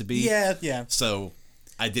has to be. Yeah. So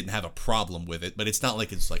I didn't have a problem with it, but it's not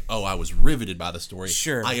like it's like, oh, I was riveted by the story.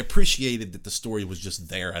 Sure. I appreciated that the story was just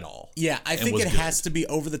there at all. Yeah, I think it has to be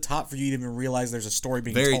over the top for you to even realize there's a story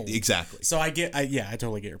being told. Exactly. So I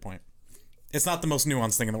totally get your point. It's not the most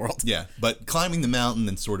nuanced thing in the world. Yeah, but climbing the mountain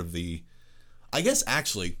and sort of I guess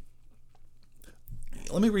actually,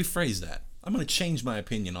 let me rephrase that. I'm going to change my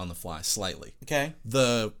opinion on the fly slightly. Okay.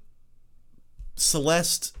 The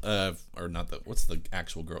Celeste, what's the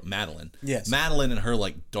actual girl? Madeline. Yes. Madeline and her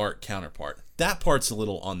like dark counterpart. That part's a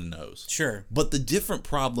little on the nose. Sure. But the different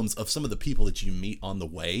problems of some of the people that you meet on the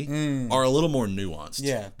way are a little more nuanced.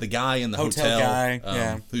 Yeah. The guy in the hotel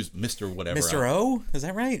guy, who's Mr. whatever. Mr. O? Is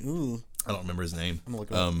that right? Ooh. I don't remember his name. I'm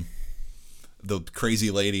looking up. The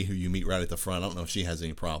crazy lady who you meet right at the front. I don't know if she has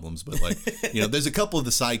any problems, but like, there's a couple of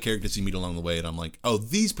the side characters you meet along the way, and I'm like, oh,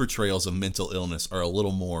 these portrayals of mental illness are a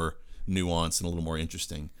little more nuanced and a little more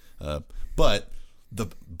interesting. But the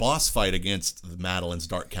boss fight against Madeline's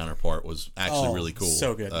dark counterpart was actually really cool.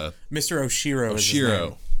 So good. Mr. Oshiro is his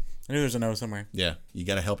name. I knew there's an O somewhere. Yeah, you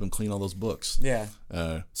got to help him clean all those books. Yeah.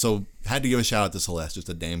 So had to give a shout out to Celeste. Just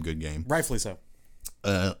a damn good game. Rightfully so.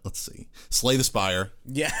 Let's see. Slay the Spire.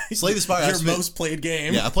 Yeah. Slay the Spire. Your most played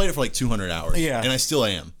game. Yeah, I played it for like 200 hours. Yeah. And I still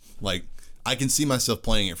am. Like, I can see myself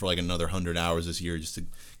playing it for like another 100 hours this year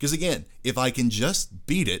because again, if I can just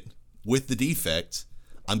beat it with the defect,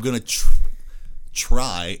 I'm going to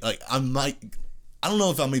try. Like, I don't know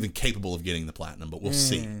if I'm even capable of getting the platinum, but we'll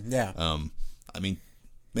see. Yeah. I mean,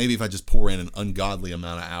 maybe if I just pour in an ungodly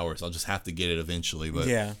amount of hours, I'll just have to get it eventually. But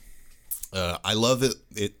yeah. I love it.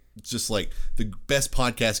 It's just like the best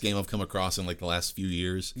podcast game I've come across in like the last few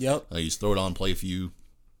years. Yep. You just throw it on, play a few.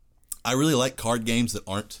 I really like card games that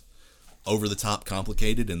aren't over the top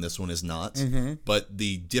complicated, and this one is not. Mm-hmm. But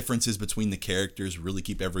the differences between the characters really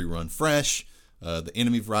keep every run fresh. The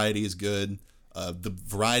enemy variety is good. The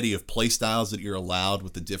variety of play styles that you're allowed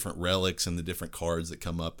with the different relics and the different cards that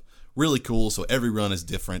come up, really cool. So every run is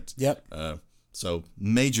different. Yep. So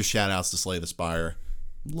major shout outs to Slay the Spire.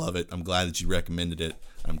 Love it. I'm glad that you recommended it.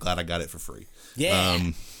 I'm glad I got it for free. Yeah.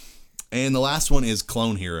 And the last one is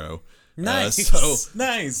Clone Hero. Nice.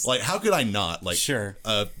 Nice. Like, how could I not? Like, sure.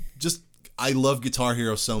 I love Guitar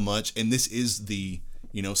Hero so much, and this is the,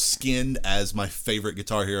 skinned as my favorite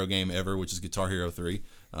Guitar Hero game ever, which is Guitar Hero 3.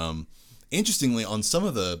 Interestingly, on some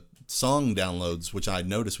of the song downloads, which I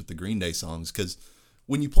noticed with the Green Day songs, because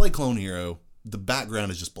when you play Clone Hero, the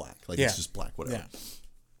background is just black. Like, it's just black, whatever. Yeah.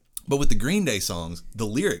 But with the Green Day songs, the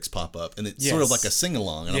lyrics pop up, and it's sort of like a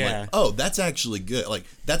sing-along. And I'm like, oh, that's actually good. Like,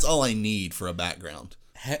 that's all I need for a background.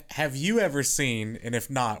 Have you ever seen, and if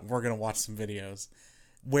not, we're going to watch some videos,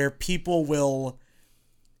 where people will...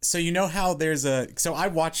 So you know how there's So I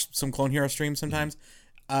watch some Clone Hero streams sometimes.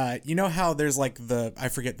 You know how there's like I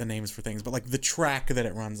forget the names for things, but like the track that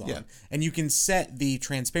it runs on. Yeah. And you can set the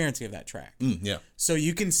transparency of that track. Yeah. So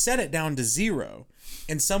you can set it down to 0,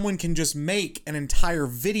 and someone can just make an entire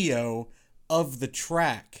video of the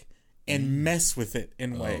track and mess with it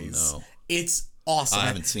in ways. No. It's awesome. I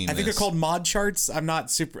haven't seen I think they're called mod charts. I'm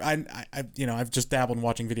not super... I've just dabbled in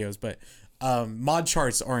watching videos, but... mod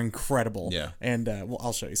charts are incredible. Yeah. And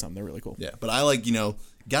I'll show you some. They're really cool. Yeah. But I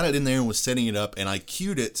got it in there and was setting it up, and I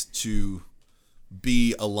queued it to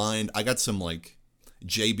be aligned. I got some like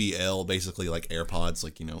JBL, basically like AirPods,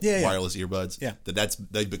 like, wireless earbuds. Yeah.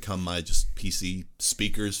 They've become my just PC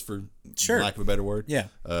speakers, for lack of a better word. Yeah.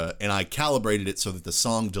 And I calibrated it so that the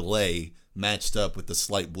song delay matched up with the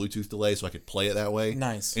slight Bluetooth delay so I could play it that way.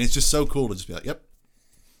 Nice. And it's just so cool to just be like, yep,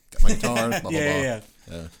 got my guitar, blah, blah, blah. Yeah.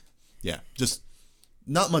 Yeah, just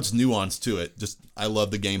not much nuance to it. Just I love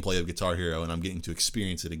the gameplay of Guitar Hero, and I'm getting to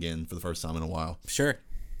experience it again for the first time in a while. Sure.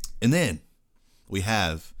 And then we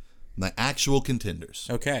have my actual contenders.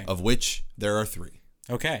 Okay. Of which there are 3.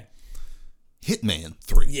 Okay. Hitman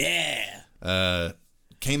 3. Yeah.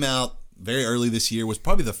 Came out very early this year. Was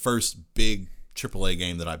probably the first big AAA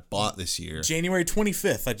game that I bought this year. January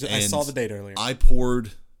 25th. I saw the date earlier. I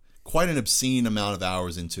poured quite an obscene amount of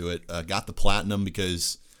hours into it. Got the platinum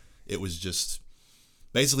because it was just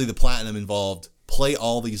basically the platinum involved play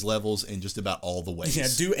all these levels in just about all the ways. Yeah,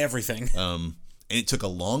 do everything. And it took a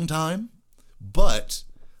long time, but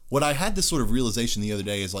what I had this sort of realization the other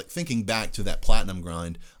day is like thinking back to that platinum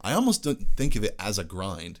grind, I almost don't think of it as a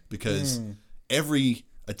grind because every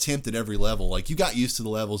attempt at every level, like you got used to the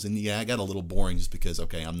levels and yeah, I got a little boring just because,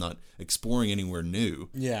 okay, I'm not exploring anywhere new.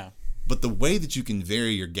 Yeah. But the way that you can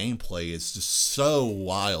vary your gameplay is just so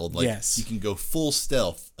wild. Like you can go full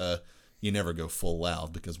stealth. You never go full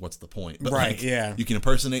loud because what's the point? But right, yeah. You can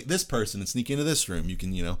impersonate this person and sneak into this room. You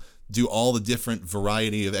can, do all the different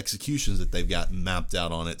variety of executions that they've got mapped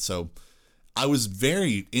out on it. So I was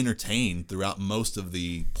very entertained throughout most of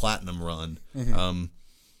the platinum run. Mm-hmm.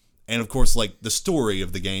 And of course, like the story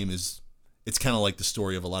of the game it's kind of like the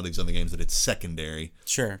story of a lot of these other games that it's secondary.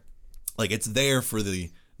 Sure. Like it's there for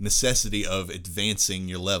the necessity of advancing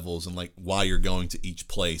your levels and like why you're going to each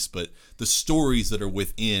place, but the stories that are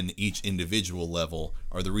within each individual level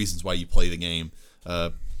are the reasons why you play the game.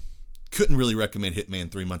 Couldn't really recommend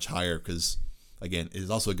Hitman 3 much higher because, again, it is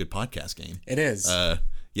also a good podcast game. It is.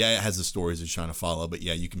 Yeah, it has the stories it's trying to follow, but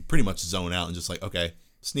yeah, you can pretty much zone out and just like, okay,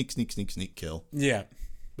 sneak, kill. Yeah.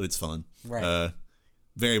 But it's fun. Right.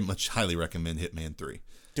 Very much highly recommend Hitman 3.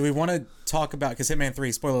 Do we want to talk about, because Hitman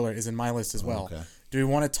 3, spoiler alert, is in my list as well. Okay. Do we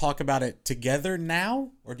want to talk about it together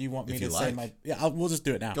now? Or do you want me to say my... Yeah, we'll just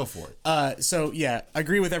do it now. Go for it. So, yeah, I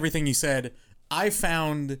agree with everything you said. I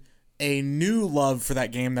found a new love for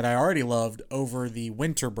that game that I already loved over the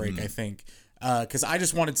winter break, I think. Because I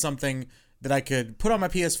just wanted something that I could put on my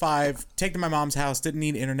PS5, take to my mom's house, didn't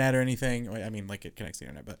need internet or anything. I mean, like, it connects to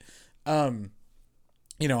the internet, but... I'm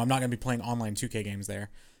not going to be playing online 2K games there.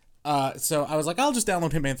 So I was like, I'll just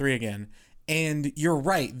download Hitman 3 again. And you're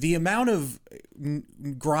right. The amount of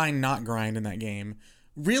not grind in that game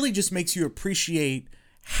really just makes you appreciate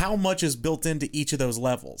how much is built into each of those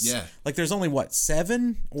levels. Yeah. Like there's only what,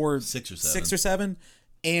 7 or 6 or 7. 6 or 7.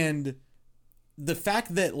 And the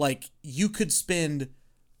fact that like you could spend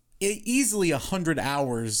easily 100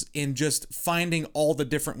 hours in just finding all the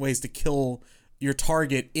different ways to kill your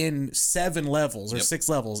target in 7 levels or 6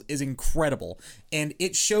 levels is incredible. And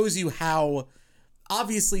it shows you how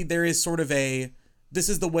obviously there is sort of this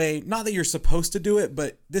is the way, not that you're supposed to do it,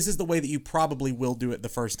 but this is the way that you probably will do it the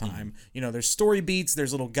first time. There's story beats,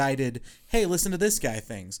 there's little guided, hey, listen to this guy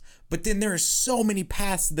things. But then there are so many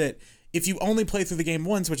paths that if you only play through the game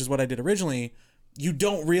once, which is what I did originally, you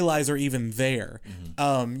don't realize are even there.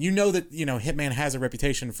 You know that, Hitman has a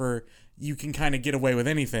reputation for you can kind of get away with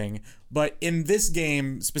anything. But in this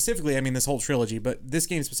game specifically, I mean, this whole trilogy, but this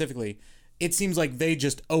game specifically, it seems like they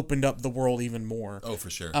just opened up the world even more. Oh, for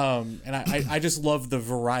sure. And I just love the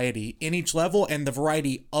variety in each level and the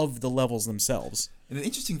variety of the levels themselves. And an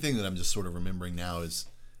interesting thing that I'm just sort of remembering now is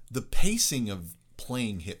the pacing of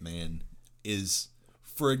playing Hitman is,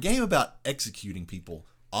 for a game about executing people,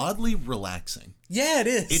 oddly relaxing. Yeah, it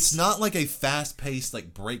is. It's not like a fast-paced,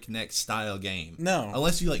 like breakneck style game. No.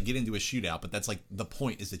 Unless you like get into a shootout, but that's like the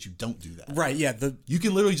point is that you don't do that. Right, yeah. You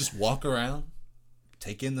can literally just walk around,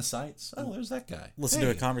 take in the sights. Oh, there's that guy. Listen to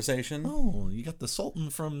a conversation. Oh, you got the Sultan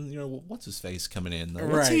from, what's his face coming in.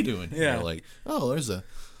 What's he doing here? Yeah. Like, oh, there's a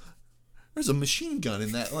machine gun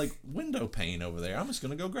in that like window pane over there. I'm just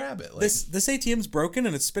gonna go grab it. Like, this ATM's broken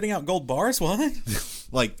and it's spitting out gold bars. What?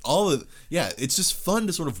 Like it's just fun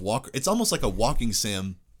to sort of walk. It's almost like a walking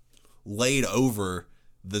sim laid over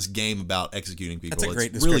this game about executing people. That's a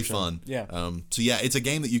great description. Really fun. Yeah. So yeah, it's a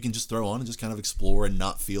game that you can just throw on and just kind of explore and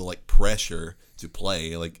not feel like pressure to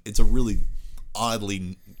play. Like it's a really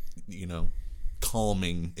oddly,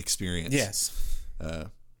 calming experience. Yes. All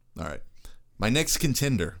right. My next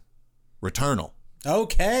contender, Returnal.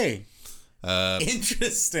 Okay.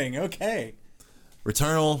 Interesting. Okay.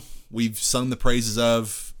 Returnal, we've sung the praises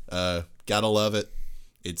of. Gotta love it.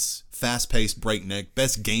 It's fast-paced, breakneck,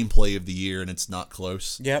 best gameplay of the year, and it's not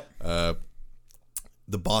close. Yep. The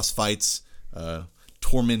boss fights,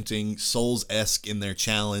 tormenting, Souls-esque in their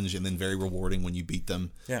challenge, and then very rewarding when you beat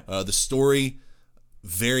them. Yeah. The story,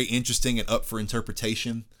 very interesting and up for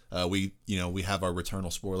interpretation. We have our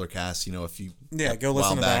Returnal spoiler cast, go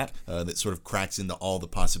listen to that. That sort of cracks into all the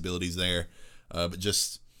possibilities there. But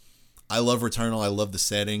just, I love Returnal. I love the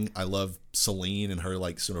setting. I love Celine and her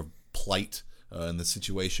like sort of plight and the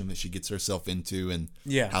situation that she gets herself into, and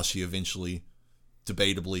how she eventually,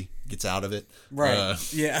 debatably, gets out of it. Right.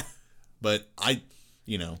 Yeah. But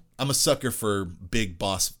I'm a sucker for big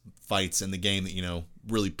boss fights in the game that,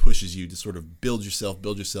 really pushes you to sort of build yourself,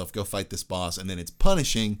 go fight this boss, and then it's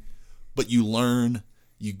punishing, but you learn.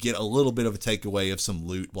 You get a little bit of a takeaway of some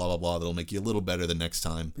loot, blah, blah, blah, that'll make you a little better the next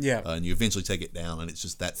time. Yeah. And you eventually take it down, and it's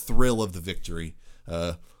just that thrill of the victory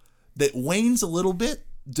that wanes a little bit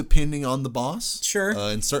depending on the boss. Sure.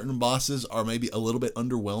 And certain bosses are maybe a little bit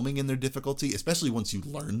underwhelming in their difficulty, especially once you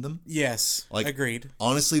learn them. Yes, agreed.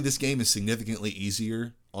 Honestly, this game is significantly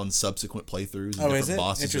easier on subsequent playthroughs. And is it?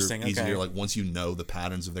 Bosses Interesting. are easier, okay. like once you know the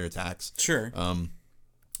patterns of their attacks. Sure.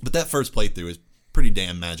 But that first playthrough is pretty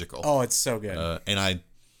damn magical. Oh, it's so good. And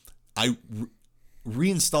I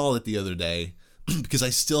reinstalled it the other day because I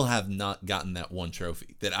still have not gotten that one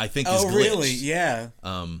trophy that I think is glitched. Oh, really? Yeah.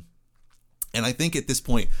 And I think at this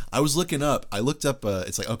point, I looked up,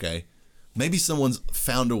 it's like, okay, maybe someone's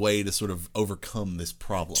found a way to sort of overcome this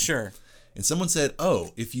problem. Sure. And someone said,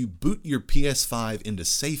 if you boot your PS5 into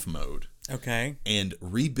safe mode, okay, and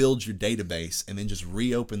rebuild your database and then just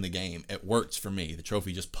reopen the game, it works for me. The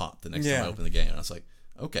trophy just popped the next time I opened the game. And I was like,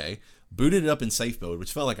 okay. Booted it up in safe mode,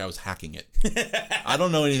 which felt like I was hacking it. I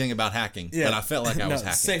don't know anything about hacking, but I felt like I was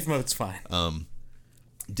hacking. Safe mode's fine.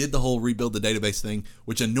 Did the whole rebuild the database thing,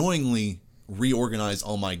 which annoyingly reorganized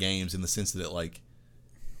all my games in the sense that, like,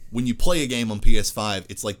 when you play a game on PS5,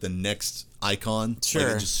 it's like the next icon. Sure.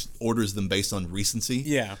 Like it just orders them based on recency.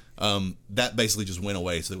 Yeah. That basically just went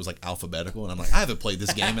away, so it was like alphabetical, and I'm like, I haven't played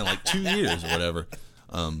this game in like 2 years or whatever.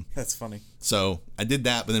 That's funny. So I did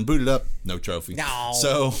that, but then booted up, no trophy. No.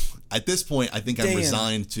 So at this point, I think I'm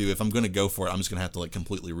resigned to, if I'm going to go for it, I'm just going to have to like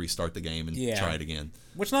completely restart the game and try it again.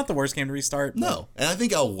 Which is not the worst game to restart. No. And I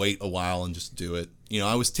think I'll wait a while and just do it. You know,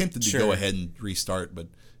 I was tempted to go ahead and restart, but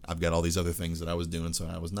I've got all these other things that I was doing, so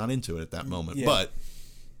I was not into it at that moment. Yeah. But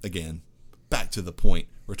again, back to the point,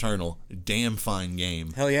 Returnal, damn fine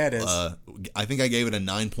game. Hell yeah, it is. I think I gave it a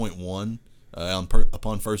 9.1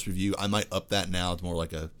 upon first review. I might up that now to more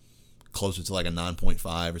like closer to like a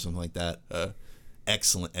 9.5 or something like that.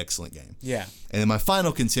 Excellent game. Yeah. And then my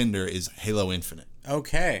final contender is Halo Infinite.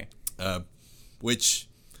 Okay. Which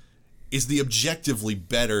is the objectively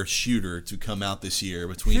better shooter to come out this year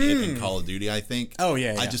between it and Call of Duty, I think. Oh,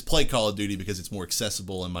 yeah. I just play Call of Duty because it's more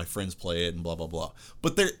accessible and my friends play it and blah, blah, blah.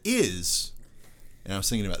 But there is, and I was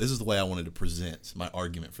thinking about, this is the way I wanted to present my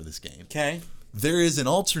argument for this game. Okay. There is an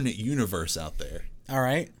alternate universe out there. All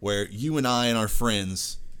right. Where you and I and our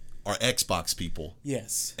friends are Xbox people.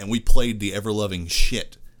 Yes. And we played the ever-loving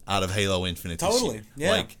shit out of Halo Infinite this year.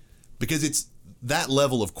 Yeah. Like, because it's that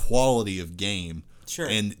level of quality of game. Sure.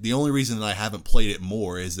 And the only reason that I haven't played it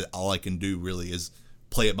more is that all I can do really is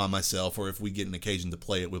play it by myself, or if we get an occasion to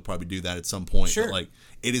play it, we'll probably do that at some point. Sure. But like,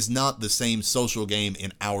 it is not the same social game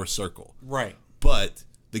in our circle. Right. But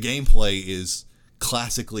the gameplay is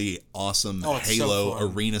classically awesome Halo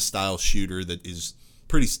arena-style shooter that is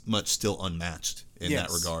pretty much still unmatched in that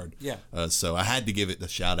regard. Yeah. So I had to give it the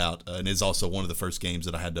shout-out, and it's also one of the first games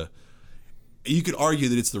that I had to... You could argue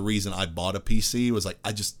that it's the reason I bought a PC, was like,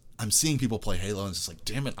 I'm seeing people play Halo, and it's just like,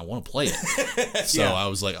 damn it, I want to play it. So I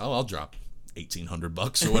was like, I'll drop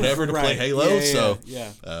 $1,800 or whatever to play Halo.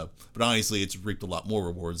 But honestly, it's reaped a lot more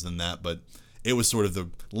rewards than that. But it was sort of the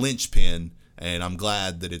linchpin, and I'm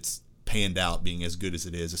glad that it's panned out being as good as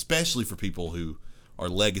it is, especially for people who are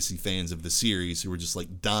legacy fans of the series who are just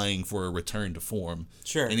like dying for a return to form.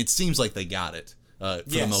 Sure. And it seems like they got it for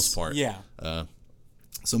the most part. Yeah.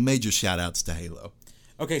 So major shout outs to Halo.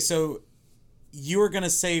 Okay, so you were going to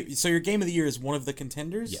say, so your game of the year is one of the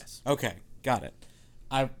contenders? Yes. Okay, got it.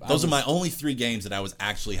 Those are my only 3 games that I was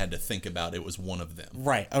actually had to think about. It was one of them.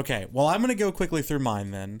 Right, okay. Well, I'm going to go quickly through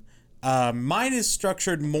mine then. Mine is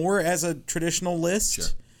structured more as a traditional list. Sure.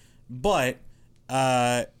 But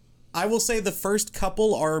I will say the first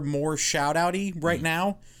couple are more shout-outy right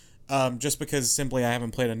now, just because simply I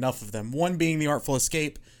haven't played enough of them. One being The Artful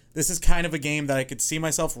Escape. This is kind of a game that I could see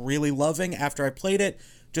myself really loving after I played it.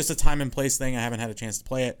 Just a time and place thing. I haven't had a chance to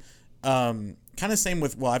play it. Kind of same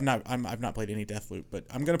with, well, I've not played any Deathloop, but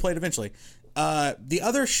I'm gonna play it eventually. The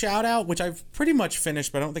other shout-out, which I've pretty much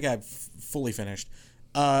finished, but I don't think I've fully finished,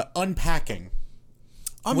 Unpacking.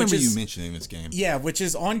 I remember you mentioning this game. Yeah, which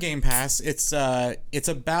is on Game Pass. It's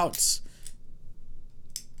about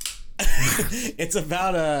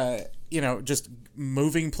just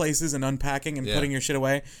moving places and unpacking and putting your shit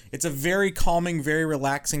away. It's a very calming, very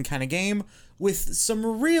relaxing kind of game with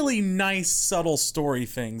some really nice, subtle story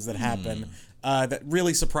things that happen that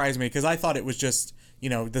really surprised me, because I thought it was just,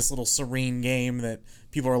 this little serene game that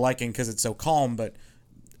people are liking because it's so calm, but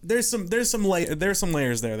there's some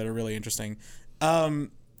layers there that are really interesting.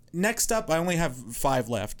 Next up, I only have 5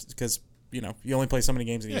 left because, you only play so many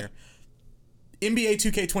games in a year. NBA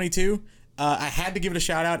 2K22. I had to give it a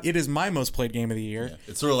shout out. It is my most played game of the year. Yeah,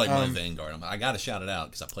 it's sort of like my Vanguard. I got to shout it out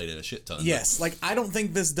because I played it a shit ton. Yes, like I don't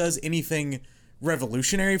think this does anything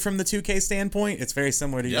revolutionary from the 2K standpoint. It's very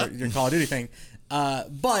similar to your Call of Duty thing.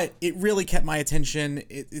 But it really kept my attention.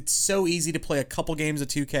 It's so easy to play a couple games of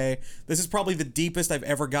 2K. This is probably the deepest I've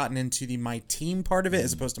ever gotten into my team part of it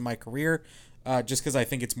as opposed to my career, just because I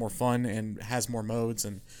think it's more fun and has more modes,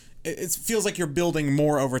 and it feels like you're building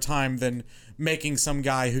more over time than making some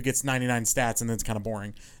guy who gets 99 stats and then it's kind of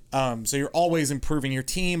boring. So you're always improving your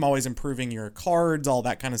team, always improving your cards, all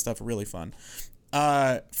that kind of stuff. Really fun.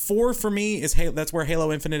 4 for me is that's where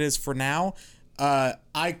Halo Infinite is for now.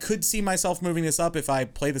 I could see myself moving this up if I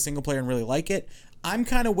play the single player and really like it. I'm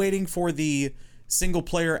kind of waiting for the single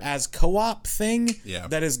player as co-op thing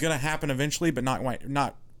that is going to happen eventually, but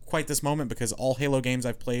not quite this moment, because all Halo games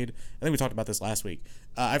I've played, I think we talked about this last week,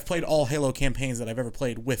 I've played all Halo campaigns that I've ever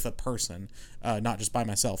played with a person, not just by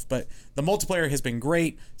myself. But the multiplayer has been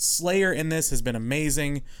great. Slayer in this has been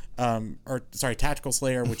amazing. Tactical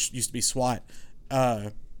Slayer, which used to be SWAT.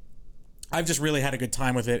 I've just really had a good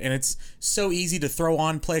time with it, and it's so easy to throw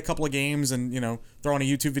on, play a couple of games, and throw on a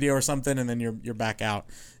YouTube video or something, and then you're back out.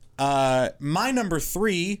 My number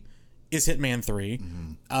 3 is Hitman 3.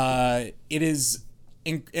 Mm-hmm. It is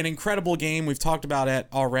an incredible game. We've talked about it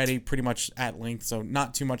already pretty much at length, so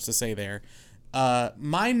not too much to say there.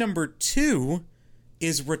 My number 2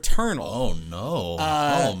 is Returnal. Oh no!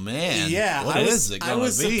 Oh man! Yeah, what is it gonna be? I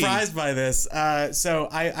was surprised by this. So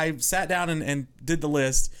I sat down and did the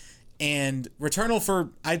list, and Returnal for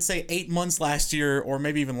I'd say 8 months last year, or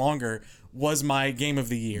maybe even longer, was my game of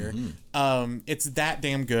the year. Mm-hmm. It's that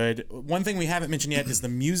damn good. One thing we haven't mentioned yet is the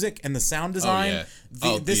music and the sound design.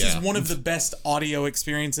 This is one of the best audio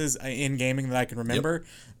experiences in gaming that I can remember.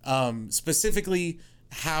 Yep. Specifically,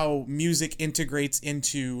 how music integrates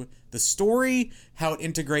into the story, how it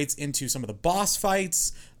integrates into some of the boss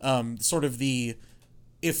fights, sort of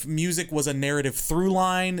if music was a narrative through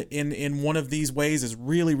line in one of these ways is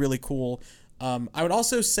really, really cool. I would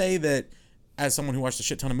also say that, as someone who watched a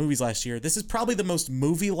shit ton of movies last year, this is probably the most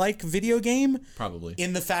movie-like video game. Probably.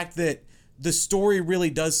 In the fact that the story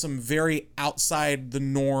really does some very outside the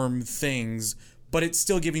norm things, but it's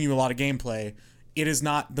still giving you a lot of gameplay. It is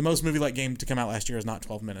not, the most movie-like game to come out last year is not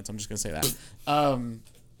 12 minutes. I'm just going to say that.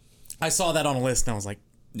 I saw that on a list and I was like,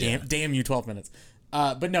 damn you, 12 minutes.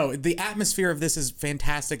 But no, the atmosphere of this is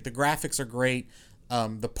fantastic. The graphics are great.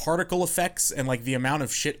 The particle effects and like the amount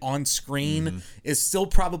of shit on screen is still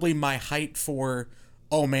probably my height for,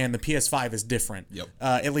 oh man, the PS5 is different. Yep.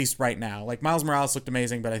 At least right now. Like Miles Morales looked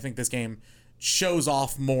amazing, but I think this game shows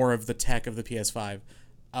off more of the tech of the PS5.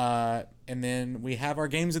 And then we have our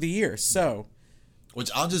games of the year. So, which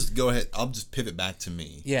I'll just go ahead. I'll just pivot back to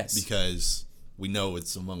me. Yes. Because we know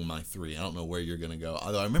it's among my 3. I don't know where you're going to go.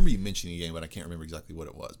 Although I remember you mentioning a game, but I can't remember exactly what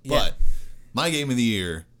it was. Yeah. But my game of the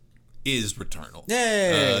year is Returnal.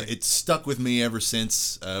 Yay! It's stuck with me ever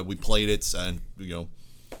since we played it, and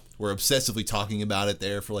we're obsessively talking about it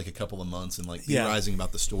there for like a couple of months and like theorizing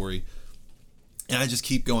about the story. And I just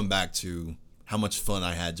keep going back to how much fun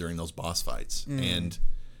I had during those boss fights. And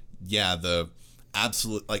the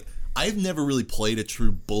absolute, like, I've never really played a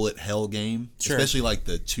true bullet hell game, especially like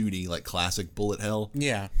the 2D, like classic bullet hell.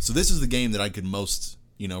 Yeah. So this is the game that I could most,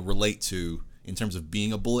 relate to in terms of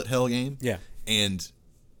being a bullet hell game. Yeah. And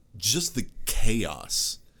just the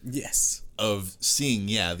chaos. Yes. Of seeing,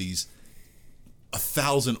 these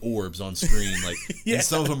 1,000 orbs on screen, like, and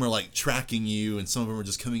some of them are like tracking you, and some of them are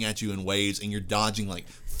just coming at you in waves, and you're dodging like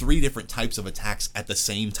 3 different types of attacks at the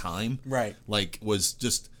same time. Right. Like, was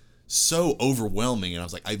just so overwhelming, and I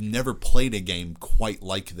was like, I've never played a game quite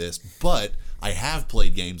like this, but I have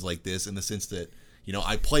played games like this in the sense that,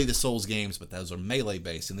 I play the Souls games, but those are melee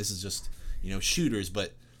based, and this is just, shooters,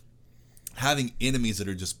 but having enemies that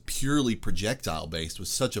are just purely projectile based was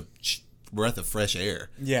such a breath of fresh air.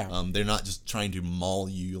 Yeah. They're not just trying to maul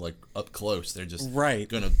you like up close. They're just going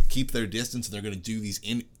to keep their distance, and they're going to do these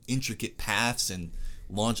intricate paths and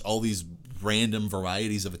launch all these random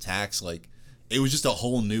varieties of attacks. Like, it was just a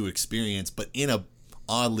whole new experience, but in a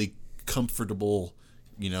oddly comfortable,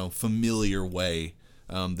 familiar way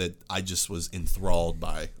that I just was enthralled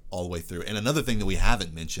by all the way through. And another thing that we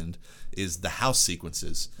haven't mentioned is the house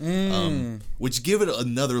sequences, which give it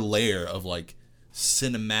another layer of like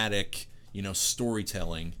cinematic,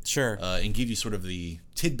 storytelling. Sure. And give you sort of the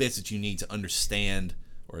tidbits that you need to understand,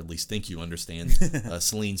 or at least think you understand,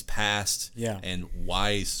 Celine's past, and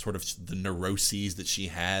why sort of the neuroses that she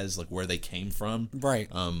has, like where they came from. Right.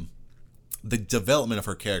 The development of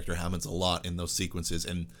her character happens a lot in those sequences,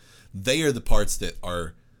 and they are the parts that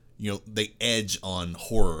are, they edge on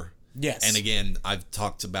horror Yes. And again, I've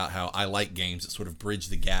talked about how I like games that sort of bridge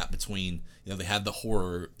the gap between, they have the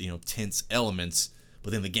horror, tense elements,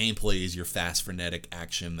 but then the gameplay is your fast, frenetic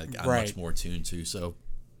action that I'm much more tuned to. So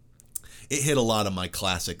it hit a lot of my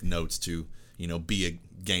classic notes to, be a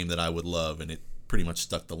game that I would love, and it pretty much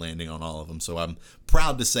stuck the landing on all of them. So I'm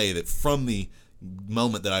proud to say that from the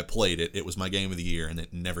moment that I played it, it was my game of the year, and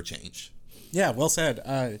it never changed. Yeah, well said.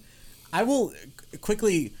 I will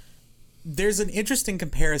quickly... There's an interesting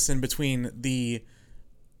comparison between the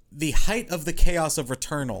height of the chaos of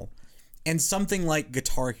Returnal and something like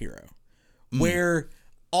Guitar Hero, where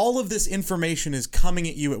all of this information is coming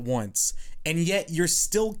at you at once, and yet you're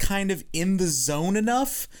still kind of in the zone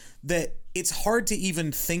enough that it's hard to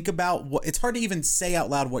even think about it's hard to even say out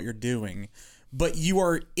loud what you're doing, but you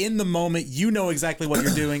are in the moment, you know exactly what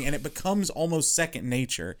you're doing, and it becomes almost second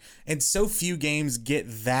nature. And so few games get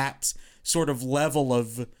that sort of level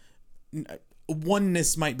of...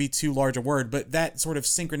 oneness might be too large a word, but that sort of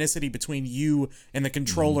synchronicity between you and the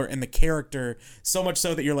controller and the character, so much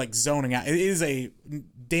so that you're like zoning out. It is a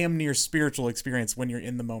damn near spiritual experience when you're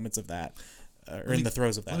in the moments of that, or in the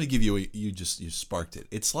throes of that. Let me give you you sparked it.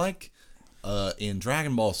 It's like in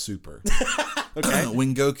Dragon Ball Super,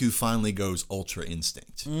 when Goku finally goes Ultra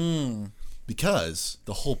Instinct, because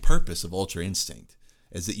the whole purpose of Ultra Instinct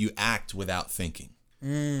is that you act without thinking,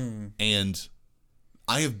 and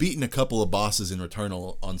I have beaten a couple of bosses in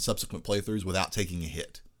Returnal on subsequent playthroughs without taking a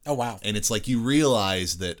hit. Oh, wow. And it's like you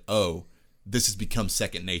realize that, this has become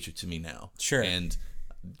second nature to me now. Sure. And,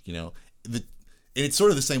 and it's sort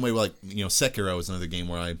of the same way, like, Sekiro is another game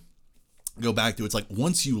where I go back to. It's like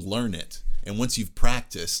once you learn it and once you've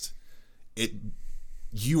practiced,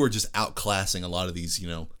 you are just outclassing a lot of these,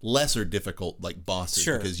 lesser difficult like bosses,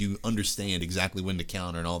 because you understand exactly when to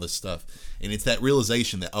counter and all this stuff. And it's that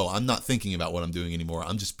realization that, I'm not thinking about what I'm doing anymore.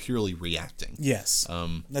 I'm just purely reacting. Yes.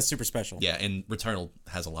 That's super special. Yeah, and Returnal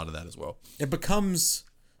has a lot of that as well. It becomes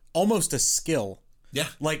almost a skill. Yeah.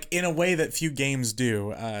 Like in a way that few games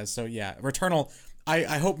do. So yeah, Returnal...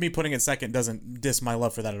 I hope me putting it second doesn't diss my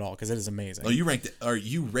love for that at all, because it is amazing. Oh,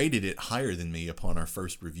 you rated it higher than me upon our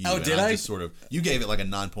first review. Oh, did I? Just you gave it like a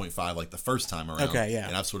 9.5 like the first time around. Okay, yeah.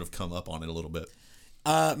 And I've sort of come up on it a little bit.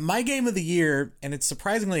 My game of the year, and it's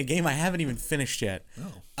surprisingly a game I haven't even finished yet,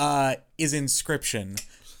 is Inscryption.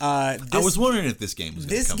 I was wondering if this game was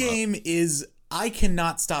going to come up. This game is... I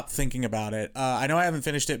cannot stop thinking about it. I know I haven't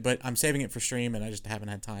finished it, but I'm saving it for stream, and I just haven't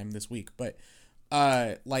had time this week. But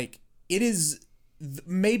it is...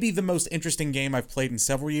 maybe the most interesting game I've played in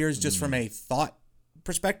several years, just from a thought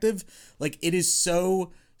perspective. Like, it is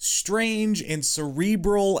so strange and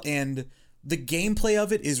cerebral, and the gameplay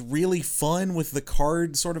of it is really fun with the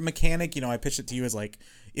card sort of mechanic. I pitched it to you as like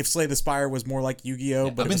if Slay the Spire was more like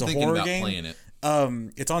Yu-Gi-Oh, but it was a horror game. Playing it.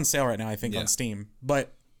 It's on sale right now, I think, on Steam.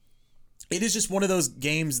 But it is just one of those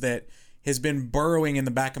games that has been burrowing in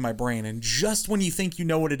the back of my brain, and just when you think you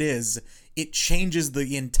know what it is, it changes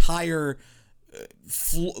the entire...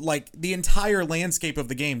 the entire landscape of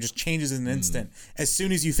the game just changes in an instant as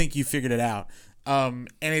soon as you think you figured it out. And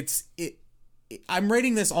I'm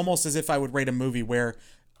rating this almost as if I would rate a movie, where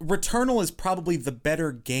Returnal is probably the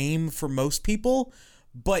better game for most people,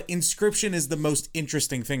 but Inscryption is the most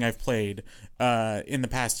interesting thing I've played in the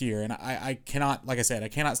past year. And I cannot, like I said, I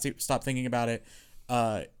cannot stop thinking about it.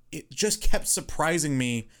 It just kept surprising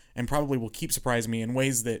me, and probably will keep surprising me in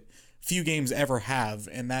ways that few games ever have,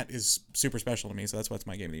 and that is super special to me. So that's why it's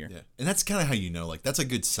my game of the year. Yeah, and that's kind of how like that's a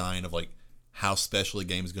good sign of like how special a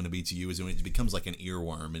game is going to be to you, is when it becomes like an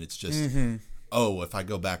earworm, and it's just if I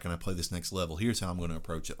go back and I play this next level, here's how I'm going to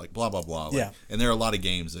approach it, like blah blah blah. Like, and there are a lot of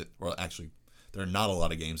games that, well, actually, there are not a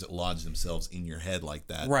lot of games that lodge themselves in your head like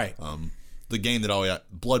that. Right. The game that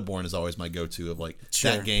Bloodborne is always my go-to of like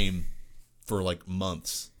that game for like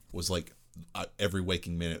months was like every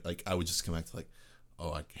waking minute, like I would just come back to like,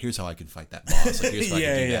 here's how I can fight that boss. Like, here's how I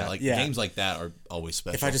can do that. Like, games like that are always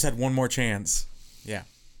special. If I just had one more chance. Yeah.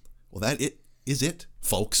 Well, that is it,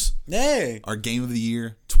 folks. Hey! Our Game of the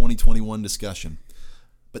Year 2021 discussion.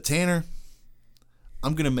 But, Tanner,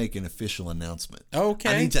 I'm going to make an official announcement. Okay.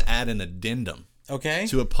 I need to add an addendum. Okay.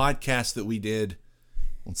 To a podcast that we did,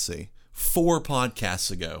 4 podcasts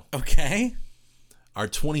ago. Okay. Our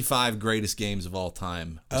 25 greatest games of all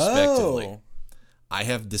time, respectively. Oh. I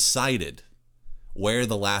have decided where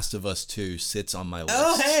The Last of Us 2 sits on my list.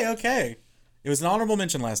 Oh, hey, okay. It was an honorable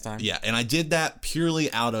mention last time. Yeah, and I did that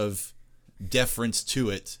purely out of deference to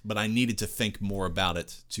it, but I needed to think more about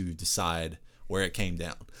it to decide where it came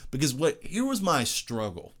down. Because here was my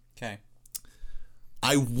struggle. Okay.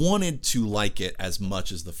 I wanted to like it as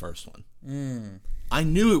much as the first one. I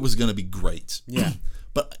knew it was going to be great. Yeah.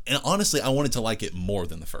 and honestly, I wanted to like it more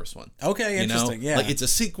than the first one. Okay, interesting. Yeah, like it's a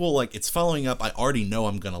sequel. Like it's following up. I already know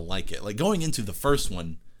I'm gonna like it. Like going into the first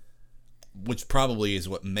one, which probably is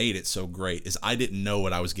what made it so great, is I didn't know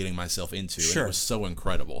what I was getting myself into. Sure. And it was so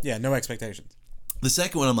incredible. Yeah, no expectations. The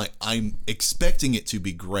second one, I'm like, I'm expecting it to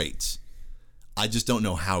be great. I just don't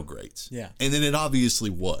know how great. Yeah. And then it obviously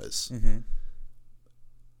was. Mm-hmm.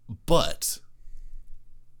 But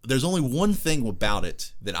there's only one thing about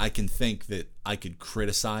it that I can think that I could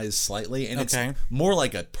criticize slightly, and it's more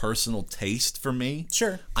like a personal taste for me.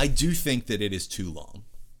 Sure. I do think that it is too long.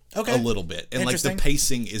 Okay. A little bit. And like the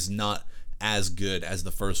pacing is not as good as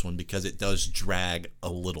the first one because it does drag a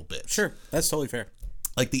little bit. Sure. That's totally fair.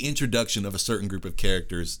 Like the introduction of a certain group of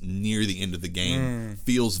characters near the end of the game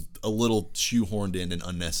feels a little shoehorned in and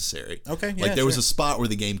unnecessary. Okay. Yeah, like there was a spot where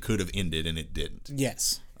the game could have ended and it didn't.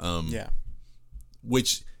 Yes. Yeah.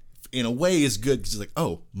 Which in a way is good because it's like,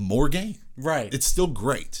 oh, more game. Right. It's still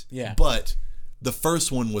great. Yeah. But the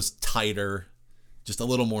first one was tighter, just a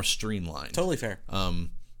little more streamlined. Totally fair. And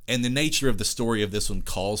the nature of the story of this one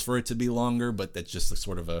calls for it to be longer, but that's just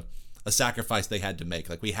sort of a sacrifice they had to make.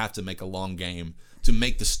 Like, we have to make a long game to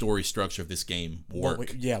make the story structure of this game work.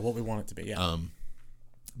 What we want it to be, yeah.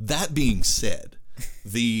 That being said,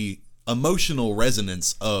 the emotional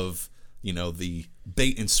resonance of, the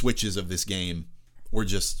bait and switches of this game were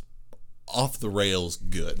just off the rails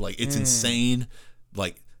good. Like, it's insane,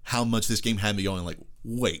 like, how much this game had me going, like,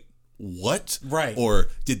 wait, what? Right. Or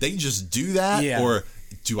did they just do that? Yeah. Or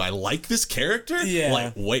do I like this character? Yeah.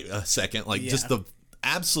 Like, wait a second. Like, just the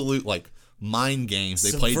absolute, like, mind games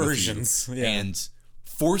they played with you. Yeah. And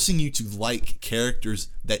forcing you to like characters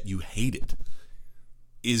that you hated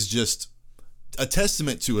is just a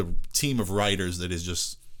testament to a team of writers that is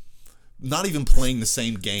just not even playing the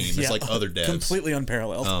same game as like other devs. Completely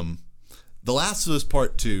unparalleled. The Last of Us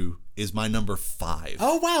Part 2 is my number 5.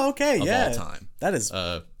 Oh wow, okay, of yeah. all time. That is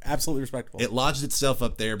absolutely respectable. It lodged itself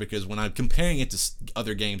up there because when I'm comparing it to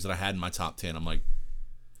other games that I had in my top 10, I'm like,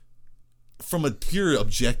 from a pure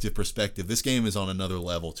objective perspective, this game is on another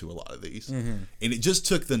level to a lot of these. And it just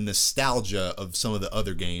took the nostalgia of some of the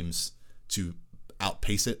other games to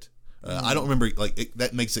outpace it. I don't remember, like,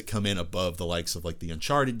 that makes it come in above the likes of, like, the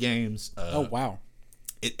Uncharted games. Oh, wow.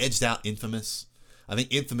 It edged out Infamous. I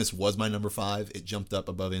think Infamous was my number 5. It jumped up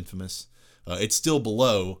above Infamous. It's still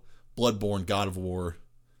below Bloodborne, God of War,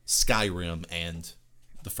 Skyrim, and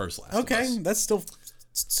the first Last of Us. Okay, that's still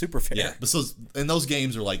super fair. Yeah, and those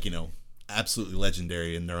games are, like, absolutely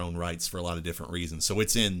legendary in their own rights for a lot of different reasons. So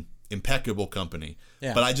it's in impeccable company.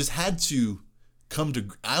 Yeah. But I just had to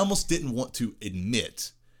I almost didn't want to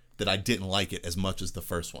admit that I didn't like it as much as the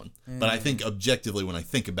first one. But I think objectively, when I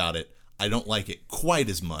think about it, I don't like it quite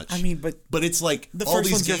as much. I mean, but it's like the all first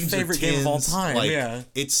these one's your games favorite are game of all 10s, time. like, yeah,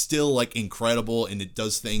 it's still like incredible, and it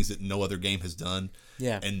does things that no other game has done.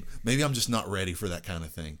 Yeah, and maybe I'm just not ready for that kind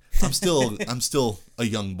of thing. I'm still a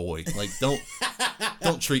young boy. Like,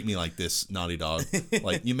 don't treat me like this, Naughty Dog.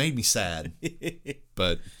 Like, you made me sad.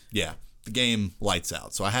 But yeah, the game lights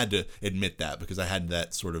out. So I had to admit that because I had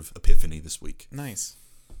that sort of epiphany this week. Nice.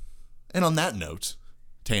 And on that note,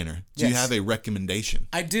 Tanner, do you have a recommendation?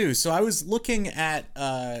 I do. So I was looking at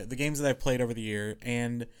the games that I've played over the year,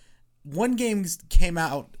 and one game came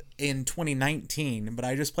out in 2019, but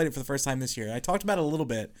I just played it for the first time this year. I talked about it a little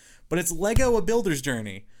bit, but it's Lego: A Builder's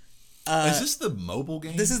Journey. Is this the mobile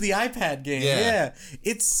game? This is the iPad game. Yeah.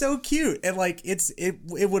 It's so cute. And like it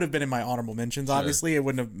would have been in my honorable mentions, obviously. Sure. It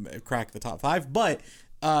wouldn't have cracked the top 5. But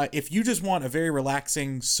if you just want a very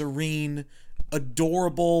relaxing, serene,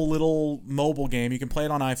 adorable little mobile game, you can play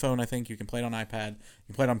it on iPhone, I think. You can play it on iPad. You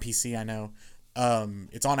can play it on PC, I know.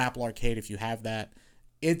 It's on Apple Arcade if you have that.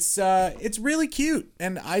 It's really cute,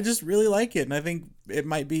 and I just really like it, and I think it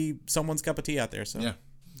might be someone's cup of tea out there, so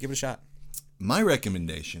give it a shot. My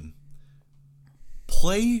recommendation: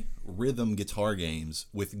 play rhythm guitar games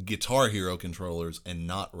with Guitar Hero controllers and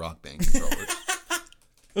not Rock Band controllers.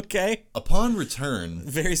 Okay. Upon return,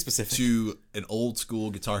 very specific, to an old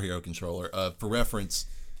school Guitar Hero controller. For reference,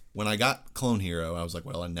 when I got Clone Hero, I was like,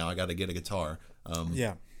 well, now I got to get a guitar.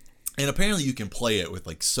 Yeah. And apparently you can play it with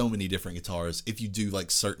like so many different guitars if you do like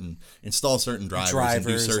install certain drivers and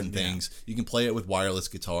do certain things. Yeah. You can play it with wireless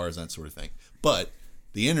guitars and that sort of thing. But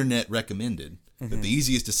the internet recommended that the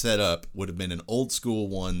easiest to set up would have been an old school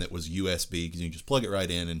one that was USB, because you can just plug it right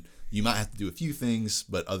in, and you might have to do a few things,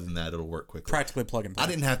 but other than that, it'll work quickly. Practically plug and play. I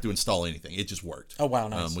didn't have to install anything. It just worked. Oh, wow,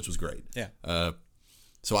 nice. Which was great. Yeah.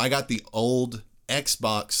 So I got the old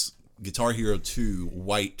Xbox Guitar Hero 2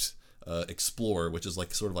 white Explorer, which is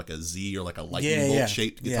like sort of like a Z or like a lightning bolt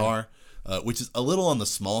shaped guitar, which is a little on the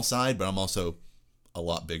small side, but I'm also a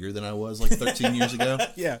lot bigger than I was like 13 years ago.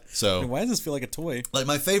 Yeah. So why does this feel like a toy? Like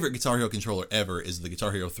my favorite Guitar Hero controller ever is the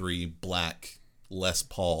Guitar Hero 3 black Les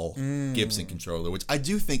Paul Gibson controller, which I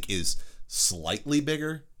do think is slightly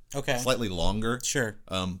bigger. Okay. Slightly longer. Sure.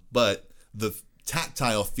 But the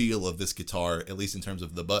tactile feel of this guitar, at least in terms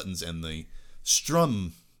of the buttons and the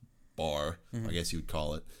strum bar, I guess you would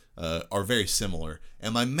call it, are very similar.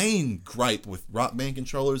 And my main gripe with Rock Band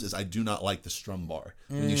controllers is I do not like the strum bar.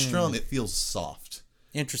 When you strum, it feels soft.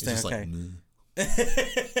 Interesting. It's just okay.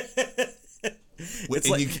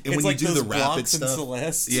 When you do the rapid stuff,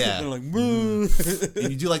 Celeste, yeah, they're like,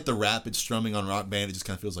 and you do like the rapid strumming on Rock Band, it just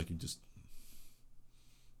kind of feels like you just.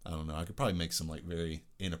 I don't know. I could probably make some like very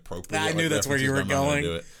inappropriate. I knew that's where you were going.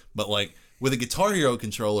 Do it. But like with a Guitar Hero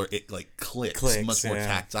controller, it like clicks much more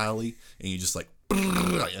tactilely, and you just like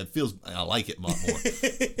it feels. I like it a lot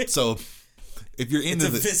more. So if you're into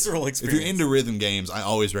visceral experience, if you're into rhythm games, I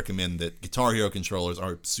always recommend that Guitar Hero controllers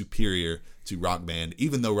are superior to Rock Band,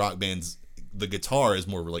 even though Rock Band's the guitar is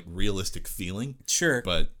more like realistic feeling. Sure,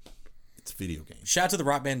 but it's a video game. Shout out to the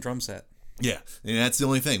Rock Band drum set. Yeah, and that's the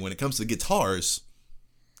only thing when it comes to guitars.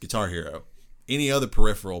 Guitar Hero. Any other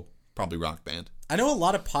peripheral, probably Rock Band. I know a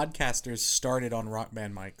lot of podcasters started on Rock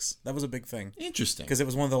Band mics. That was a big thing. Interesting. Because it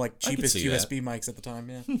was one of the like cheapest USB mics at the time,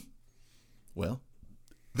 yeah. Well,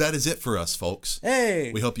 that is it for us, folks.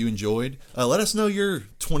 Hey! We hope you enjoyed. Let us know your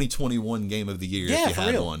 2021 game of the year if you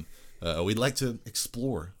had one. We'd like to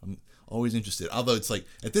explore. I'm always interested. Although it's like,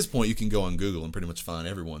 at this point, you can go on Google and pretty much find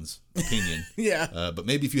everyone's opinion. Yeah. But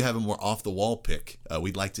maybe if you have a more off-the-wall pick,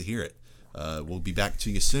 we'd like to hear it. We'll be back to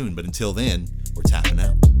you soon, but until then, we're tapping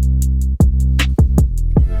out.